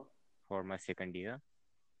Uh-huh. for my second year,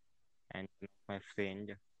 and my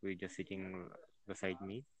friend who is just sitting beside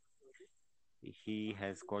me, he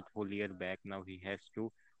has got whole year back. Now he has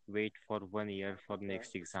to wait for 1 year for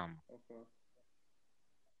next exam. Okay.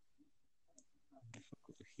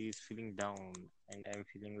 He's feeling down, and I'm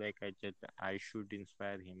feeling like I should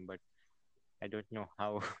inspire him, but I don't know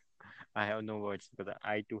how. I have no words because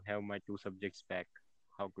I too have my two subjects back.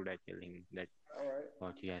 How could I tell him that All right.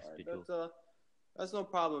 what he has to do? That's no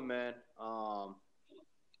problem, man.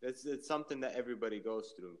 It's something that everybody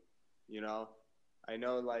goes through, you know. I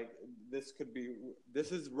know like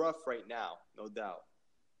this is rough right now, no doubt.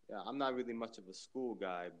 Yeah, I'm not really much of a school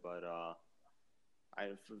guy, but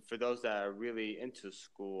for those that are really into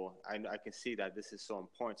school, I can see that this is so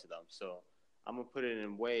important to them. So I'm gonna put it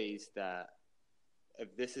in ways that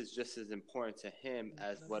if this is just as important to him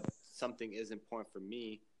as what something is important for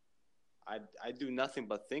me, I do nothing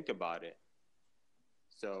but think about it.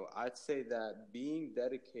 So I'd say that being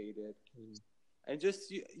dedicated and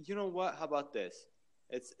just you know what? How about this?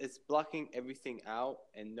 It's blocking everything out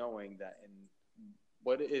and knowing that in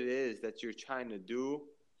what it is that you're trying to do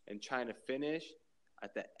and trying to finish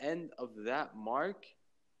at the end of that mark,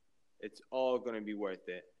 it's all going to be worth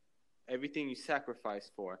it. Everything you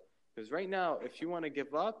sacrifice for. Because right now, if you want to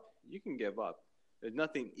give up, you can give up. There's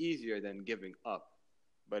nothing easier than giving up.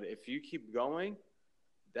 But if you keep going,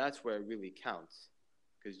 that's where it really counts.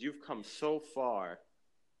 Because you've come so far,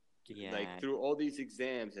 like through all these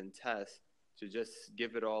exams and tests, to just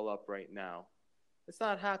give it all up right now. It's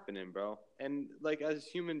not happening, bro. And like as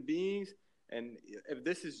human beings, and if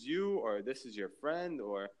this is you or this is your friend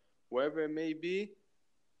or whoever it may be,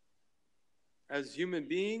 as human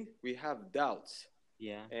being, we have doubts.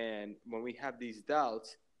 Yeah. And when we have these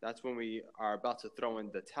doubts, that's when we are about to throw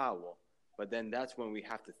in the towel. But then that's when we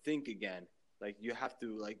have to think again. Like you have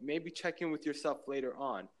to like maybe check in with yourself later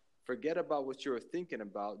on. Forget about what you were thinking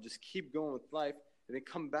about. Just keep going with life and then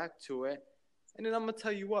come back to it. And then I'm gonna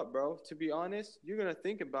tell you what, bro, to be honest, you're gonna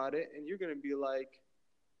think about it and you're gonna be like,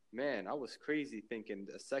 man, I was crazy thinking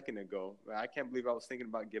a second ago. I can't believe I was thinking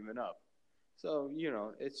about giving up. So, you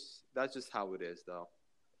know, that's just how it is though.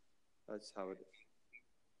 That's how it is.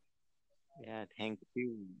 Yeah, thank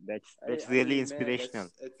you. That's really inspirational.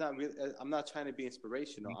 Man, it's not really. I'm not trying to be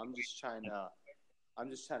inspirational. I'm just trying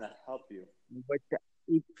to help you. But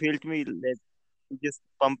it felt me that it just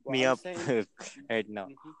pumped me up right now.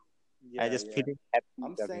 Mm-hmm. I just feeling happy.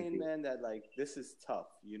 I'm saying, man, that like this is tough,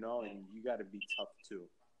 you know, and you got to be tough too.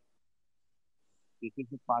 This is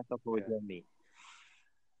a part of our journey.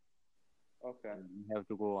 Okay. You have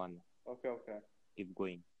to go on. Okay. Keep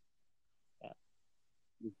going.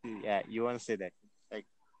 Yeah, you want to say that? Like,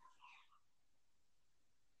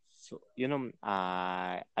 so you know,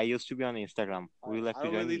 I used to be on Instagram. Would you like to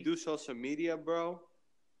join me? I don't really do social media, bro.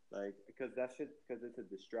 Like because it's a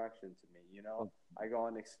distraction to me. You know, I go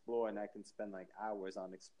on Explore and I can spend like hours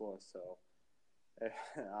on Explore. So,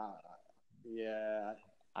 yeah.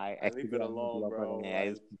 I leave it alone, bro.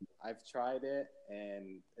 Like, I've tried it,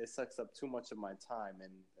 and it sucks up too much of my time,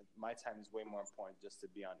 and my time is way more important just to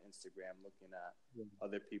be on Instagram looking at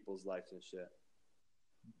other people's lives and shit.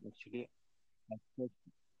 Actually,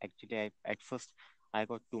 at first, I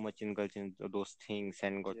got too much indulged in those things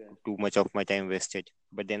and got Yeah. too much of my time wasted.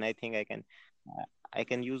 But then I think uh, I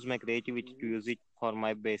can use my creativity to Hmm. use it for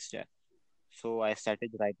my best. So I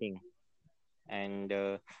started writing, and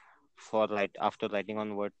for after writing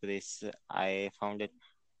on WordPress, I found that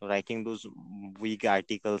writing those big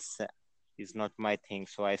articles is not my thing.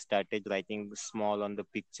 So I started writing small on the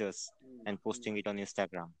pictures and posting it on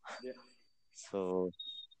Instagram. Yeah. So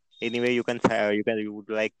anyway, you would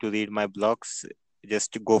like to read my blogs,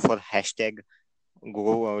 just go for hashtag,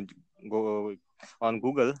 go go on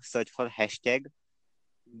Google, search for hashtag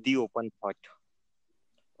the open thought.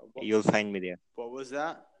 What, You'll find me there. what was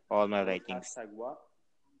that? All my It was writings. hashtag what?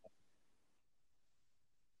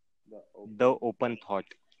 The The open. open thought.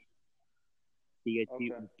 Okay.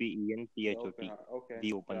 THEOPEN The open THOT. heart. Okay.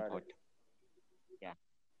 The open Got it. thought. Yeah.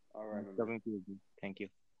 All right, Nice my man. talking to you. Thank you.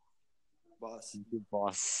 Boss. Thank you,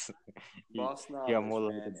 boss. Boss You're knowledge, more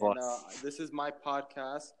like a man. And boss. this is my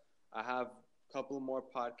podcast. I have a couple more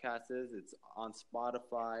podcasts. It's on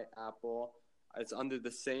Spotify, Apple. It's under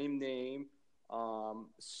the same name.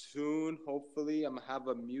 Soon, hopefully, I'm gonna have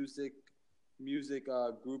a music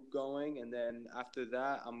group going, and then after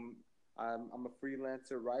that, I'm a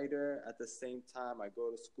freelancer writer. At the same time, I go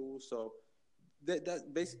to school. So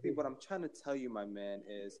that basically what I'm trying to tell you, my man,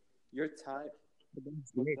 is your time. That's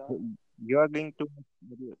What's great. that? You are going to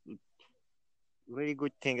very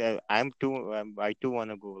good thing. I too want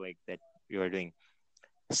to go like that. You are doing.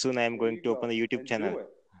 Soon I am There going you to open go. a YouTube And channel. do it.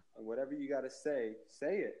 And whatever you got to say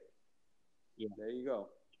it. Yeah. There you go.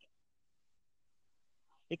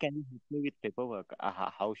 Hey, can you help me with paperwork?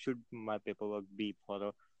 How should my paperwork be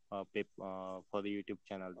for for the YouTube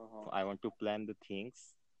channel? Uh-huh. I want to plan the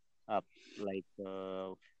things up. Like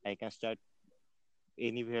I can start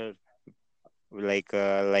anywhere. Like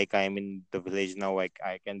I'm in the village now. I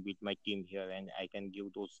can beat my team here, and I can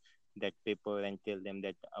give those that paper and tell them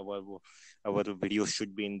that our video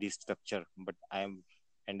should be in this structure. But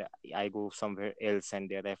and I go somewhere else, and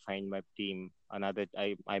there I find my team.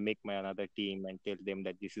 I make my another team and tell them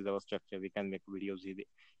that this is our structure. We can make videos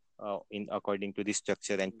in according to this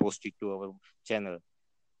structure and post it to our channel,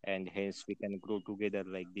 and hence we can grow together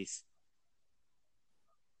like this.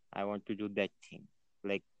 I want to do that thing.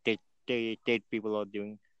 Like TED people are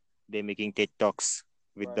doing, they're making TED talks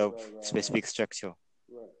with Right, the right, right, right. specific structure.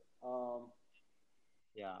 Right.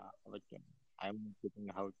 Yeah, but I'm thinking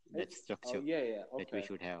how that It's structure yeah, yeah. that we Okay.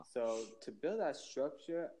 should have. So to build that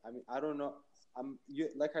structure, I mean, I don't know.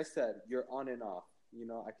 Like I said, you're on and off.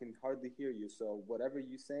 I can hardly hear you. So whatever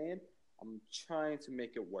you're saying, I'm trying to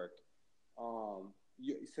make it work. So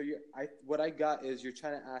what I got is you're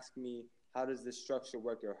trying to ask me how does this structure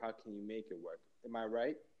work or how can you make it work? Am I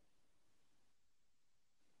right?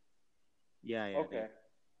 Yeah, yeah, Okay. right.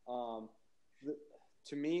 Um,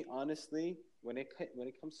 to me, honestly, when it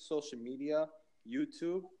comes to social media,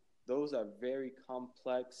 YouTube, those are very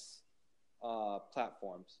complex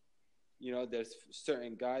platforms. There's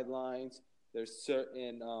certain guidelines. There's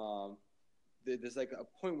certain there's like a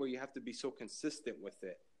point where you have to be so consistent with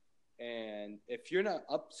it. And if you're not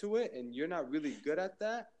up to it and you're not really good at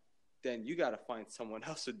that, then you got to find someone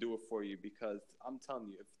else to do it for you because I'm telling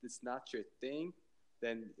you, if it's not your thing,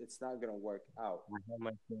 then it's not gonna work out. I have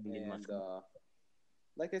my friend in And Moscow.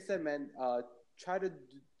 like I said, man, try to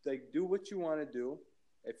do what you want to do.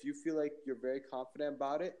 If you feel like you're very confident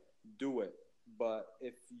about it, do it. But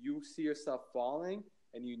if you see yourself falling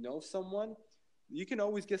and you know someone, you can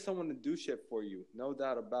always get someone to do shit for you, no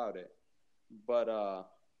doubt about it. But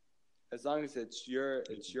as long as it's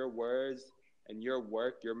your words and your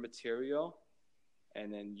work, your material,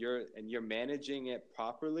 and then you're managing it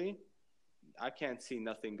properly, I can't see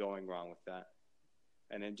nothing going wrong with that.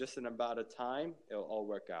 And in just in about a time, it'll all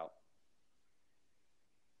work out.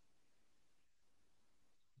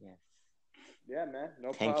 Yes. Yeah, man,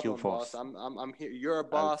 no Thank you, problem, boss. boss. I'm here. You're a I'll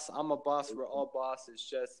boss. I'm a boss. We're all bosses.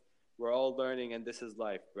 Just we're all learning, and this is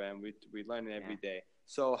life, man. We learn every yeah. day.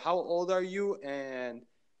 So, how old are you, and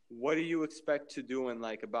what do you expect to do in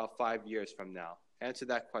like about 5 years from now? Answer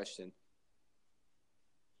that question.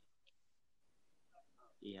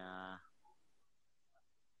 Yeah.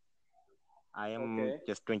 I am Okay.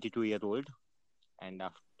 just 22-year old, and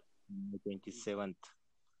after my 27th,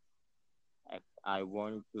 I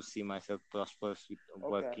want to see myself prosperous with Okay.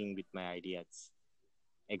 working with my ideas.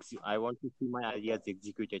 I want to see my Okay. ideas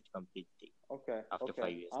executed completely Okay. after Okay.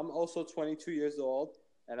 5 years. I'm also 22 years old,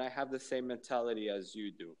 and I have the same mentality as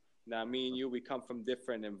you do. Now, me and you, we come from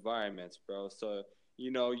different environments, bro. So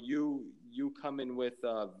you come in with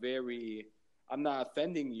a very. I'm not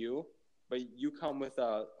offending you, but you come with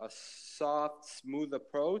a soft, smooth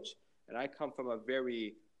approach, and I come from a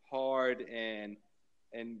very hard and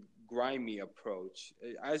and grimy approach,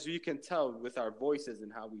 as you can tell with our voices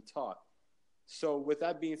and how we talk. So with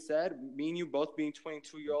that being said, me and you both being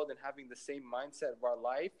 22-year-old and having the same mindset of our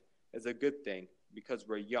life is a good thing because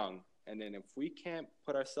we're young. And then if we can't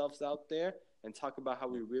put ourselves out there and talk about how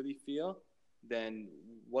we really feel, then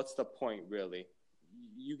what's the point, really?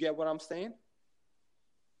 You get what I'm saying?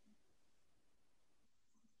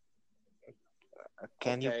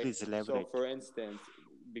 Can you please So elaborate? for instance,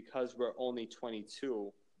 because we're only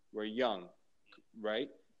 22, we're young, right?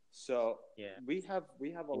 So Yeah. we have a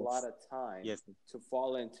Yes. lot of time Yes. to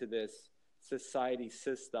fall into this society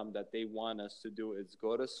system that they want us to do is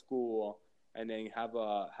go to school and then have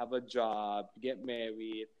a job, get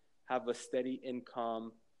married, have a steady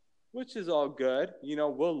income, which is all good. You know,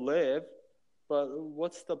 we'll live, but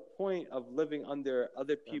what's the point of living under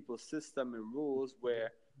other people's system and rules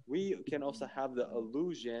where we can also have the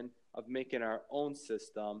illusion of making our own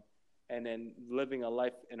system and then living a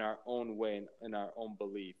life in our own way, in our own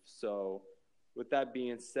belief. So with that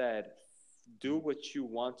being said, do what you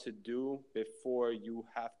want to do before you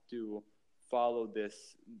have to follow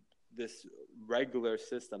this regular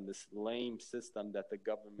system, this lame system that the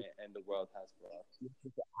government and the world has for us.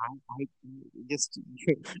 I just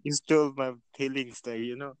you stole my feelings there,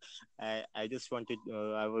 you know. I just wanted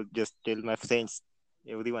I will just tell my friends,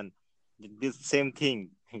 everyone, this same thing.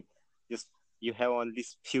 Just you have only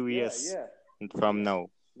few years from now.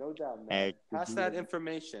 No doubt, man. to Pass do that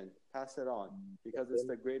information. Pass it on because it's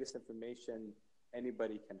the greatest information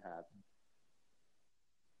anybody can have.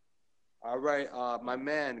 All right, my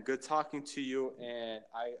man, good talking to you, and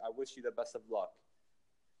I wish you the best of luck.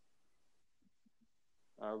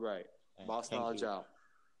 All right. Boss thank knowledge you out.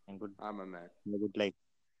 and good, I'm a man. good life.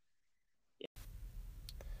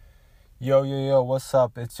 Yo, what's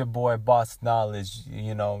up? It's your boy Boss Knowledge,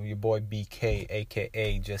 you know, your boy BK,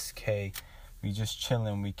 aka Just K. We just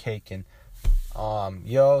chilling, we caking.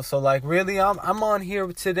 So like really I'm on here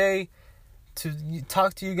today to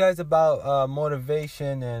talk to you guys about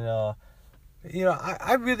motivation and you know,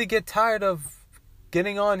 I really get tired of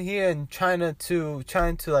getting on here and trying to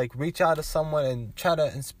like reach out to someone and try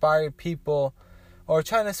to inspire people or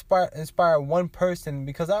trying to inspire one person,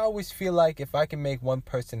 because I always feel like if I can make one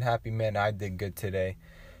person happy, man, I did good today.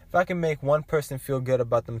 If I can make one person feel good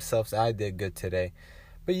about themselves, I did good today.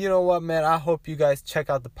 But you know what, man, I hope you guys check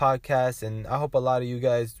out the podcast, and I hope a lot of you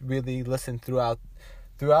guys really listen throughout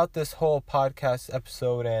this whole podcast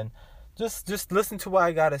episode and just listen to what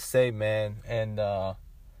I gotta say, man. And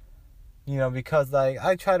you know, because like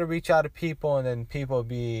I try to reach out to people and then people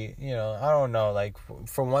be, you know, I don't know, like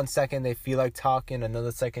for 1 second they feel like talking,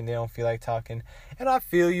 another second they don't feel like talking. And I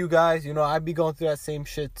feel you guys, you know, I be going through that same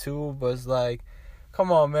shit too, but it's like,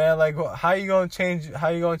 come on, man, like how you gonna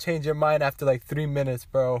change your mind after like 3 minutes,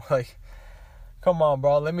 bro? Like, come on,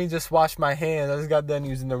 bro, let me just wash my hands. I just got done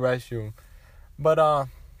using the restroom. But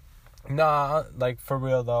nah, like for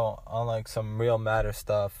real though, on like some real matter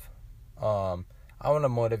stuff, I want to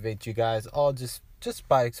motivate you guys all just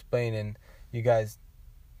by explaining you guys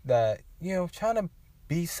that, you know, trying to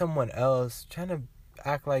be someone else, trying to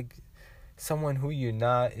act like someone who you're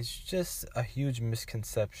not, is just a huge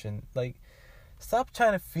misconception. Like, stop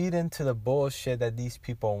trying to feed into the bullshit that these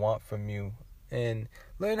people want from you and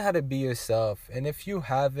learn how to be yourself. And if you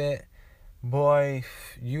haven't, boy,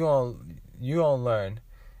 you gonna learn.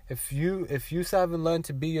 If you haven't learned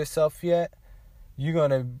to be yourself yet, you're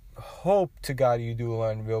gonna hope to God you do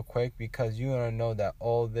learn real quick, because you're gonna know that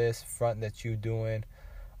all this front that you doing,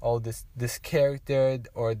 all this character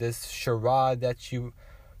or this charade that you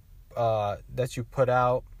put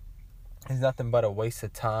out is nothing but a waste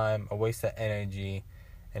of time, a waste of energy,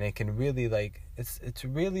 and it can really like it's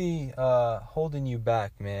really holding you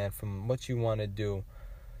back, man, from what you want to do.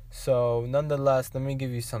 So nonetheless, let me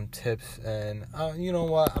give you some tips. And you know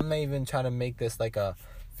what, I'm not even trying to make this like a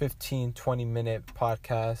 15-20 minute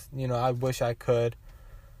podcast. You know, I wish I could,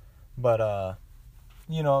 but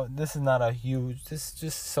you know, this is not a huge, this is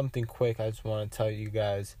just something quick I just want to tell you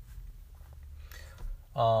guys.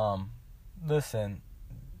 Listen,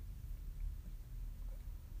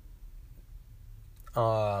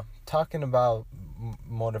 talking about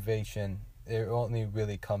motivation, it only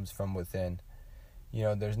really comes from within. You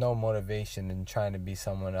know, there's no motivation in trying to be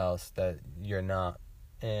someone else that you're not.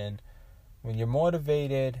 And when you're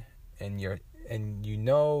motivated and you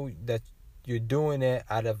know that you're doing it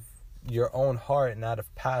out of your own heart and out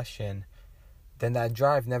of passion, then that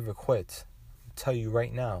drive never quits. I'll tell you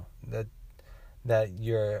right now that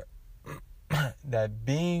you're that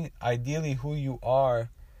being ideally who you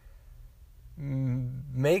are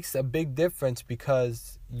makes a big difference,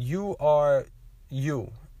 because you are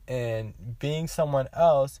you, And being someone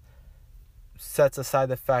else sets aside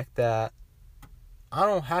the fact that I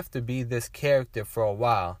don't have to be this character for a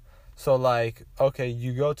while. So like, okay,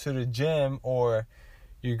 you go to the gym or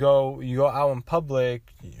you go out in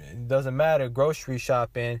public, it doesn't matter, grocery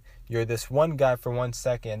shopping, you're this one guy for 1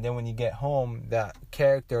 second. Then when you get home, that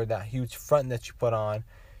character, that huge front that you put on,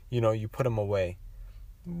 you put him away.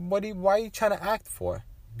 Why are you trying to act for?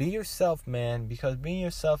 Be yourself, man, because being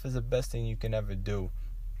yourself is the best thing you can ever do.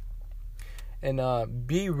 And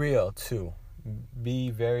be real too.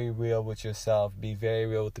 Be very real with yourself. Be very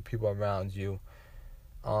real with the people around you.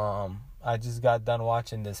 I just got done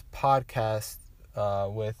watching this podcast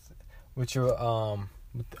with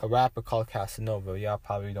a rapper called Casanova. Y'all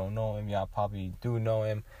probably don't know him. Y'all probably do know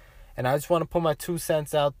him. And I just want to put my 2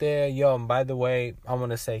 cents out there. Yo, and by the way, I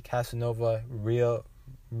want to say Casanova, real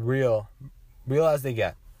as they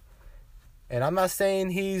get. And I'm not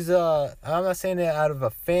saying I'm not saying it out of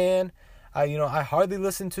a fan. I hardly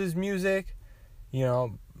listen to his music.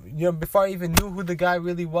 Before I even knew who the guy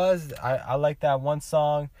really was, I like that one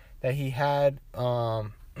song that he had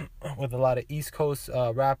with a lot of East Coast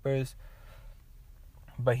rappers.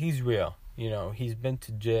 But he's real. He's been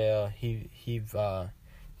to jail.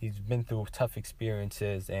 He's been through tough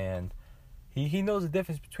experiences, and he knows the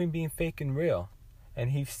difference between being fake and real.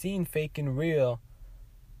 And he's seen fake and real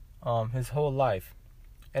his whole life.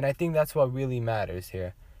 And I think that's what really matters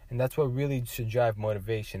here. And that's what really should drive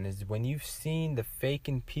motivation, is when you've seen the fake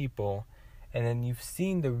in people and then you've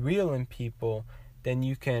seen the real in people, then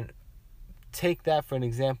you can take that for an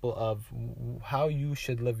example of how you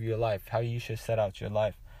should live your life, how you should set out your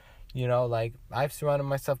life. Like, I've surrounded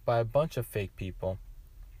myself by a bunch of fake people.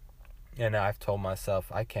 And I've told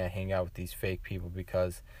myself I can't hang out with these fake people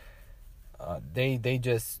because they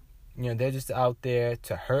just, they're just out there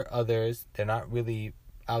to hurt others. They're not really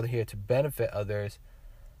out here to benefit others.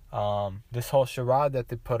 This whole charade that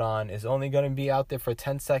they put on is only going to be out there for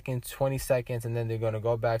 10 seconds, 20 seconds, and then they're going to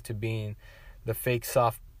go back to being the fake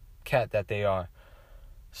soft cat that they are.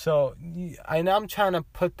 So, I'm trying to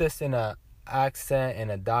put this in a accent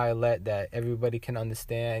and a dialect that everybody can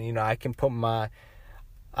understand. I can put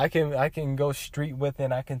I can go street with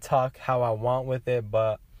it, I can talk how I want with it,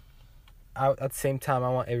 but at the same time, I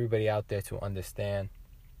want everybody out there to understand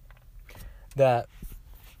that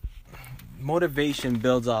motivation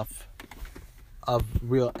builds off of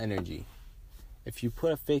real energy. If you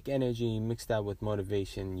put a fake energy and mix that with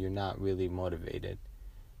motivation, you're not really motivated.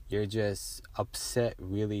 You're just upset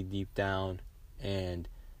really deep down, and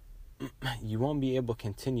you won't be able to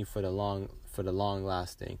continue for the long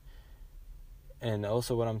lasting. And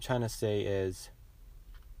also what I'm trying to say is,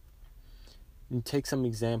 you take some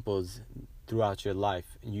examples throughout your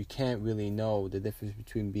life, and you can't really know the difference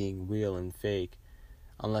between being real and fake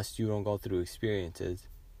unless you don't go through experiences,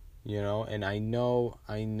 and I know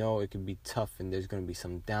it can be tough, and there's going to be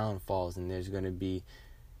some downfalls, and there's going to be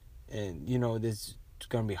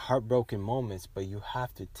heartbroken moments, but you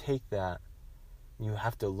have to take that, you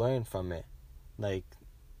have to learn from it. Like,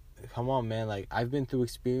 come on, man, like, I've been through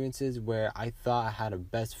experiences where I thought I had a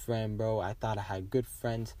best friend, bro. I thought I had good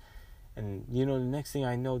friends, and the next thing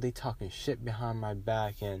I know, they talking shit behind my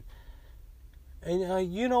back, and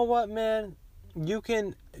you know what, man? You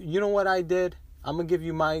know what I did? I'm going to give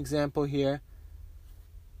you my example here.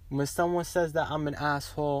 When someone says that I'm an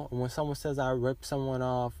asshole, when someone says I ripped someone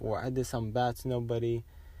off or I did something bad to nobody,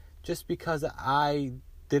 just because I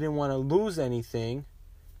didn't want to lose anything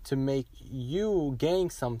to make you gain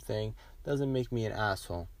something doesn't make me an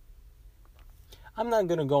asshole. I'm not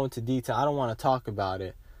going to go into detail. I don't want to talk about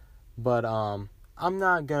it. But I'm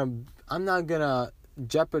not going to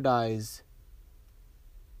jeopardize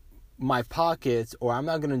my pockets, or I'm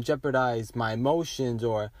not going to jeopardize my emotions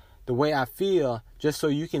or the way I feel just so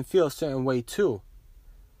you can feel a certain way too.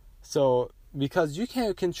 So, because you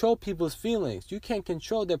can't control people's feelings. You can't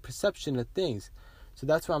control their perception of things. So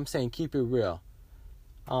that's why I'm saying keep it real.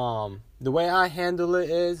 The way I handle it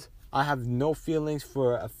is I have no feelings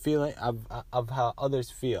for a feeling of how others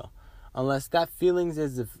feel. Unless that feelings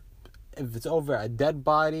is if it's over a dead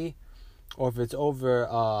body, or if it's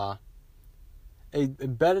over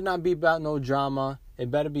it better not be about no drama.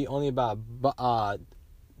 It better be only about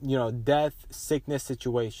death, sickness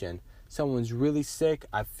situation. Someone's really sick,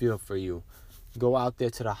 I feel for you. Go out there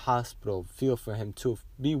to the hospital, feel for him too,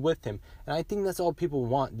 be with him. And I think that's all people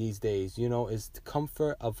want these days, is the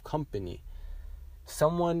comfort of company.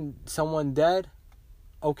 Someone dead,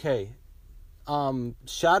 okay,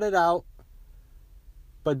 shout it out,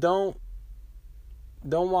 but don't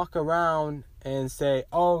walk around and say,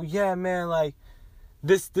 oh yeah, man, like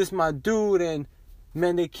this my dude, and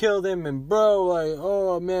man, they killed him, and bro, like,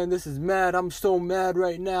 oh man, this is mad. I'm so mad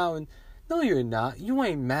right now. And no, you're not. You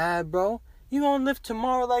ain't mad, bro. You gonna live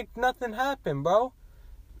tomorrow like nothing happened, bro.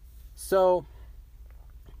 So,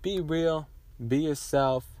 be real, be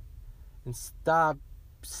yourself, and stop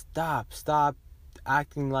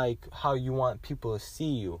acting like how you want people to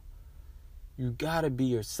see you. You gotta be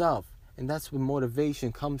yourself. And that's where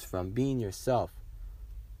motivation comes from, being yourself.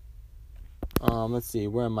 Let's see,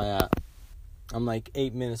 where am I at? I'm like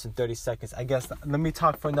 8 minutes and 30 seconds. I guess, let me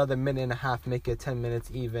talk for another minute and a half, make it 10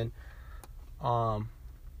 minutes even.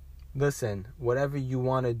 Listen, whatever you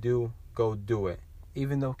want to do, go do it.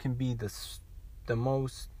 Even though it can be the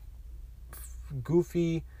most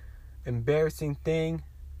goofy, embarrassing thing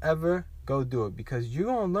ever, go do it. Because you're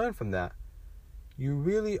going to learn from that. You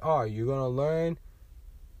really are. You're going to learn,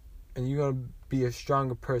 and you're going to be a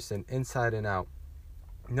stronger person inside and out.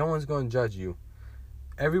 No one's going to judge you.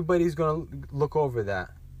 Everybody's going to look over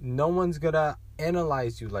that. No one's going to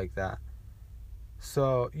analyze you like that.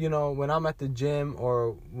 So, when I'm at the gym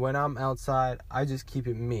or when I'm outside, I just keep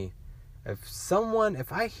it me.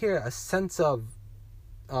 If I hear a sense of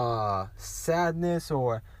sadness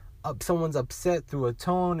or someone's upset through a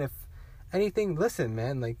tone, if anything, listen,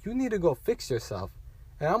 man, like, you need to go fix yourself.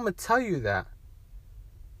 And I'm going to tell you that.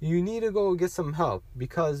 You need to go get some help.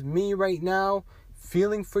 Because me right now,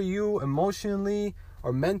 feeling for you emotionally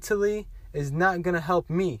or mentally is not going to help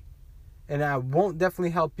me. And I won't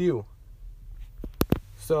definitely help you.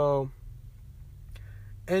 So,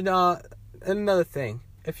 and another thing,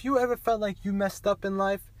 if you ever felt like you messed up in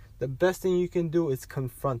life, the best thing you can do is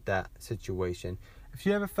confront that situation. If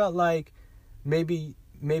you ever felt like maybe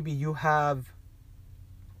you have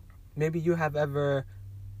ever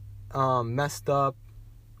messed up,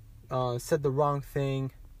 said the wrong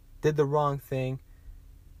thing, did the wrong thing,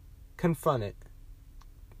 confront it.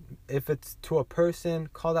 If it's to a person,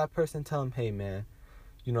 call that person, tell them, hey man,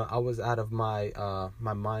 I was out of my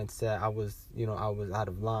my mindset. I was out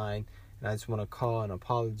of line, and I just want to call and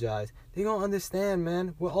apologize. They don't understand,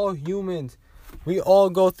 man. We're all humans. We all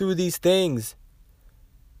go through these things.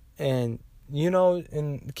 And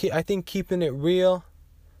I think keeping it real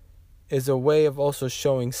is a way of also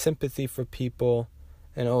showing sympathy for people,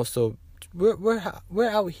 and also we're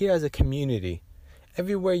out here as a community.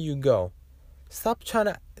 Everywhere you go, stop trying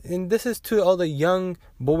to. And this is to all the young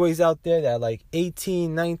boys out there that are like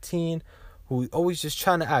 18, 19, who always just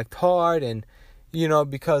trying to act hard, and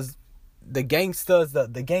because the gangsters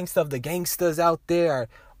out there are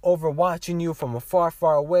overwatching you from afar,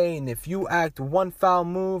 far away, and if you act one foul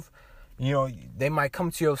move, they might come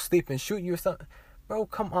to your sleep and shoot you or something. Bro,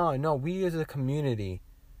 come on. No, we as a community,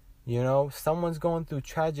 someone's going through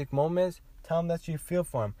tragic moments, tell them that you feel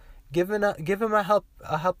for them. Give him a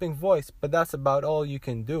helping voice, but that's about all you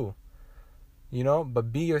can do.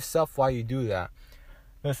 But be yourself while you do that.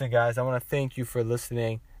 Listen, guys, I want to thank you for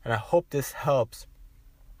listening, and I hope this helps.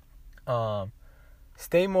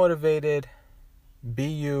 Stay motivated. Be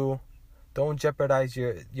you. Don't jeopardize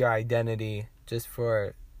your identity just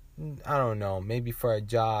for, I don't know, maybe for a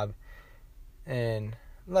job. And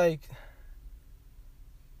real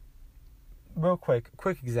quick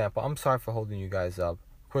example. I'm sorry for holding you guys up.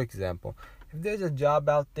 Quick example. If there's a job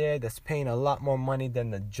out there that's paying a lot more money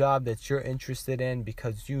than the job that you're interested in,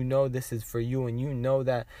 because this is for you, and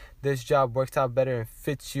that this job works out better and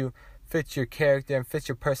fits you, fits your character and fits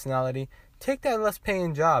your personality, take that less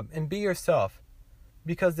paying job and be yourself.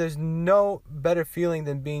 Because there's no better feeling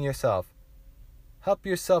than being yourself. Help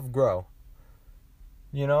yourself grow.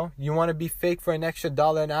 You want to be fake for an extra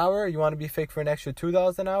 $1 an hour? You want to be fake for an extra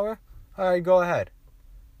 $2 an hour? All right, go ahead.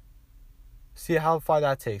 See how far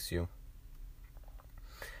that takes you.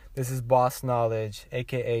 This is Boss Knowledge,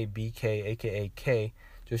 a.k.a. BK, a.k.a. K.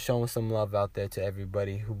 Just showing some love out there to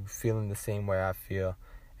everybody who feeling the same way I feel.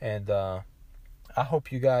 And I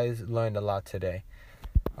hope you guys learned a lot today.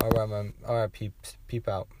 All right, peeps.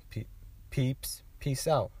 Peeps. Peace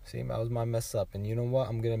out. See, that was my mess up. And you know what?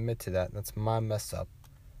 I'm going to admit to that. That's my mess up.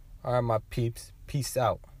 All right, my peeps. Peace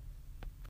out.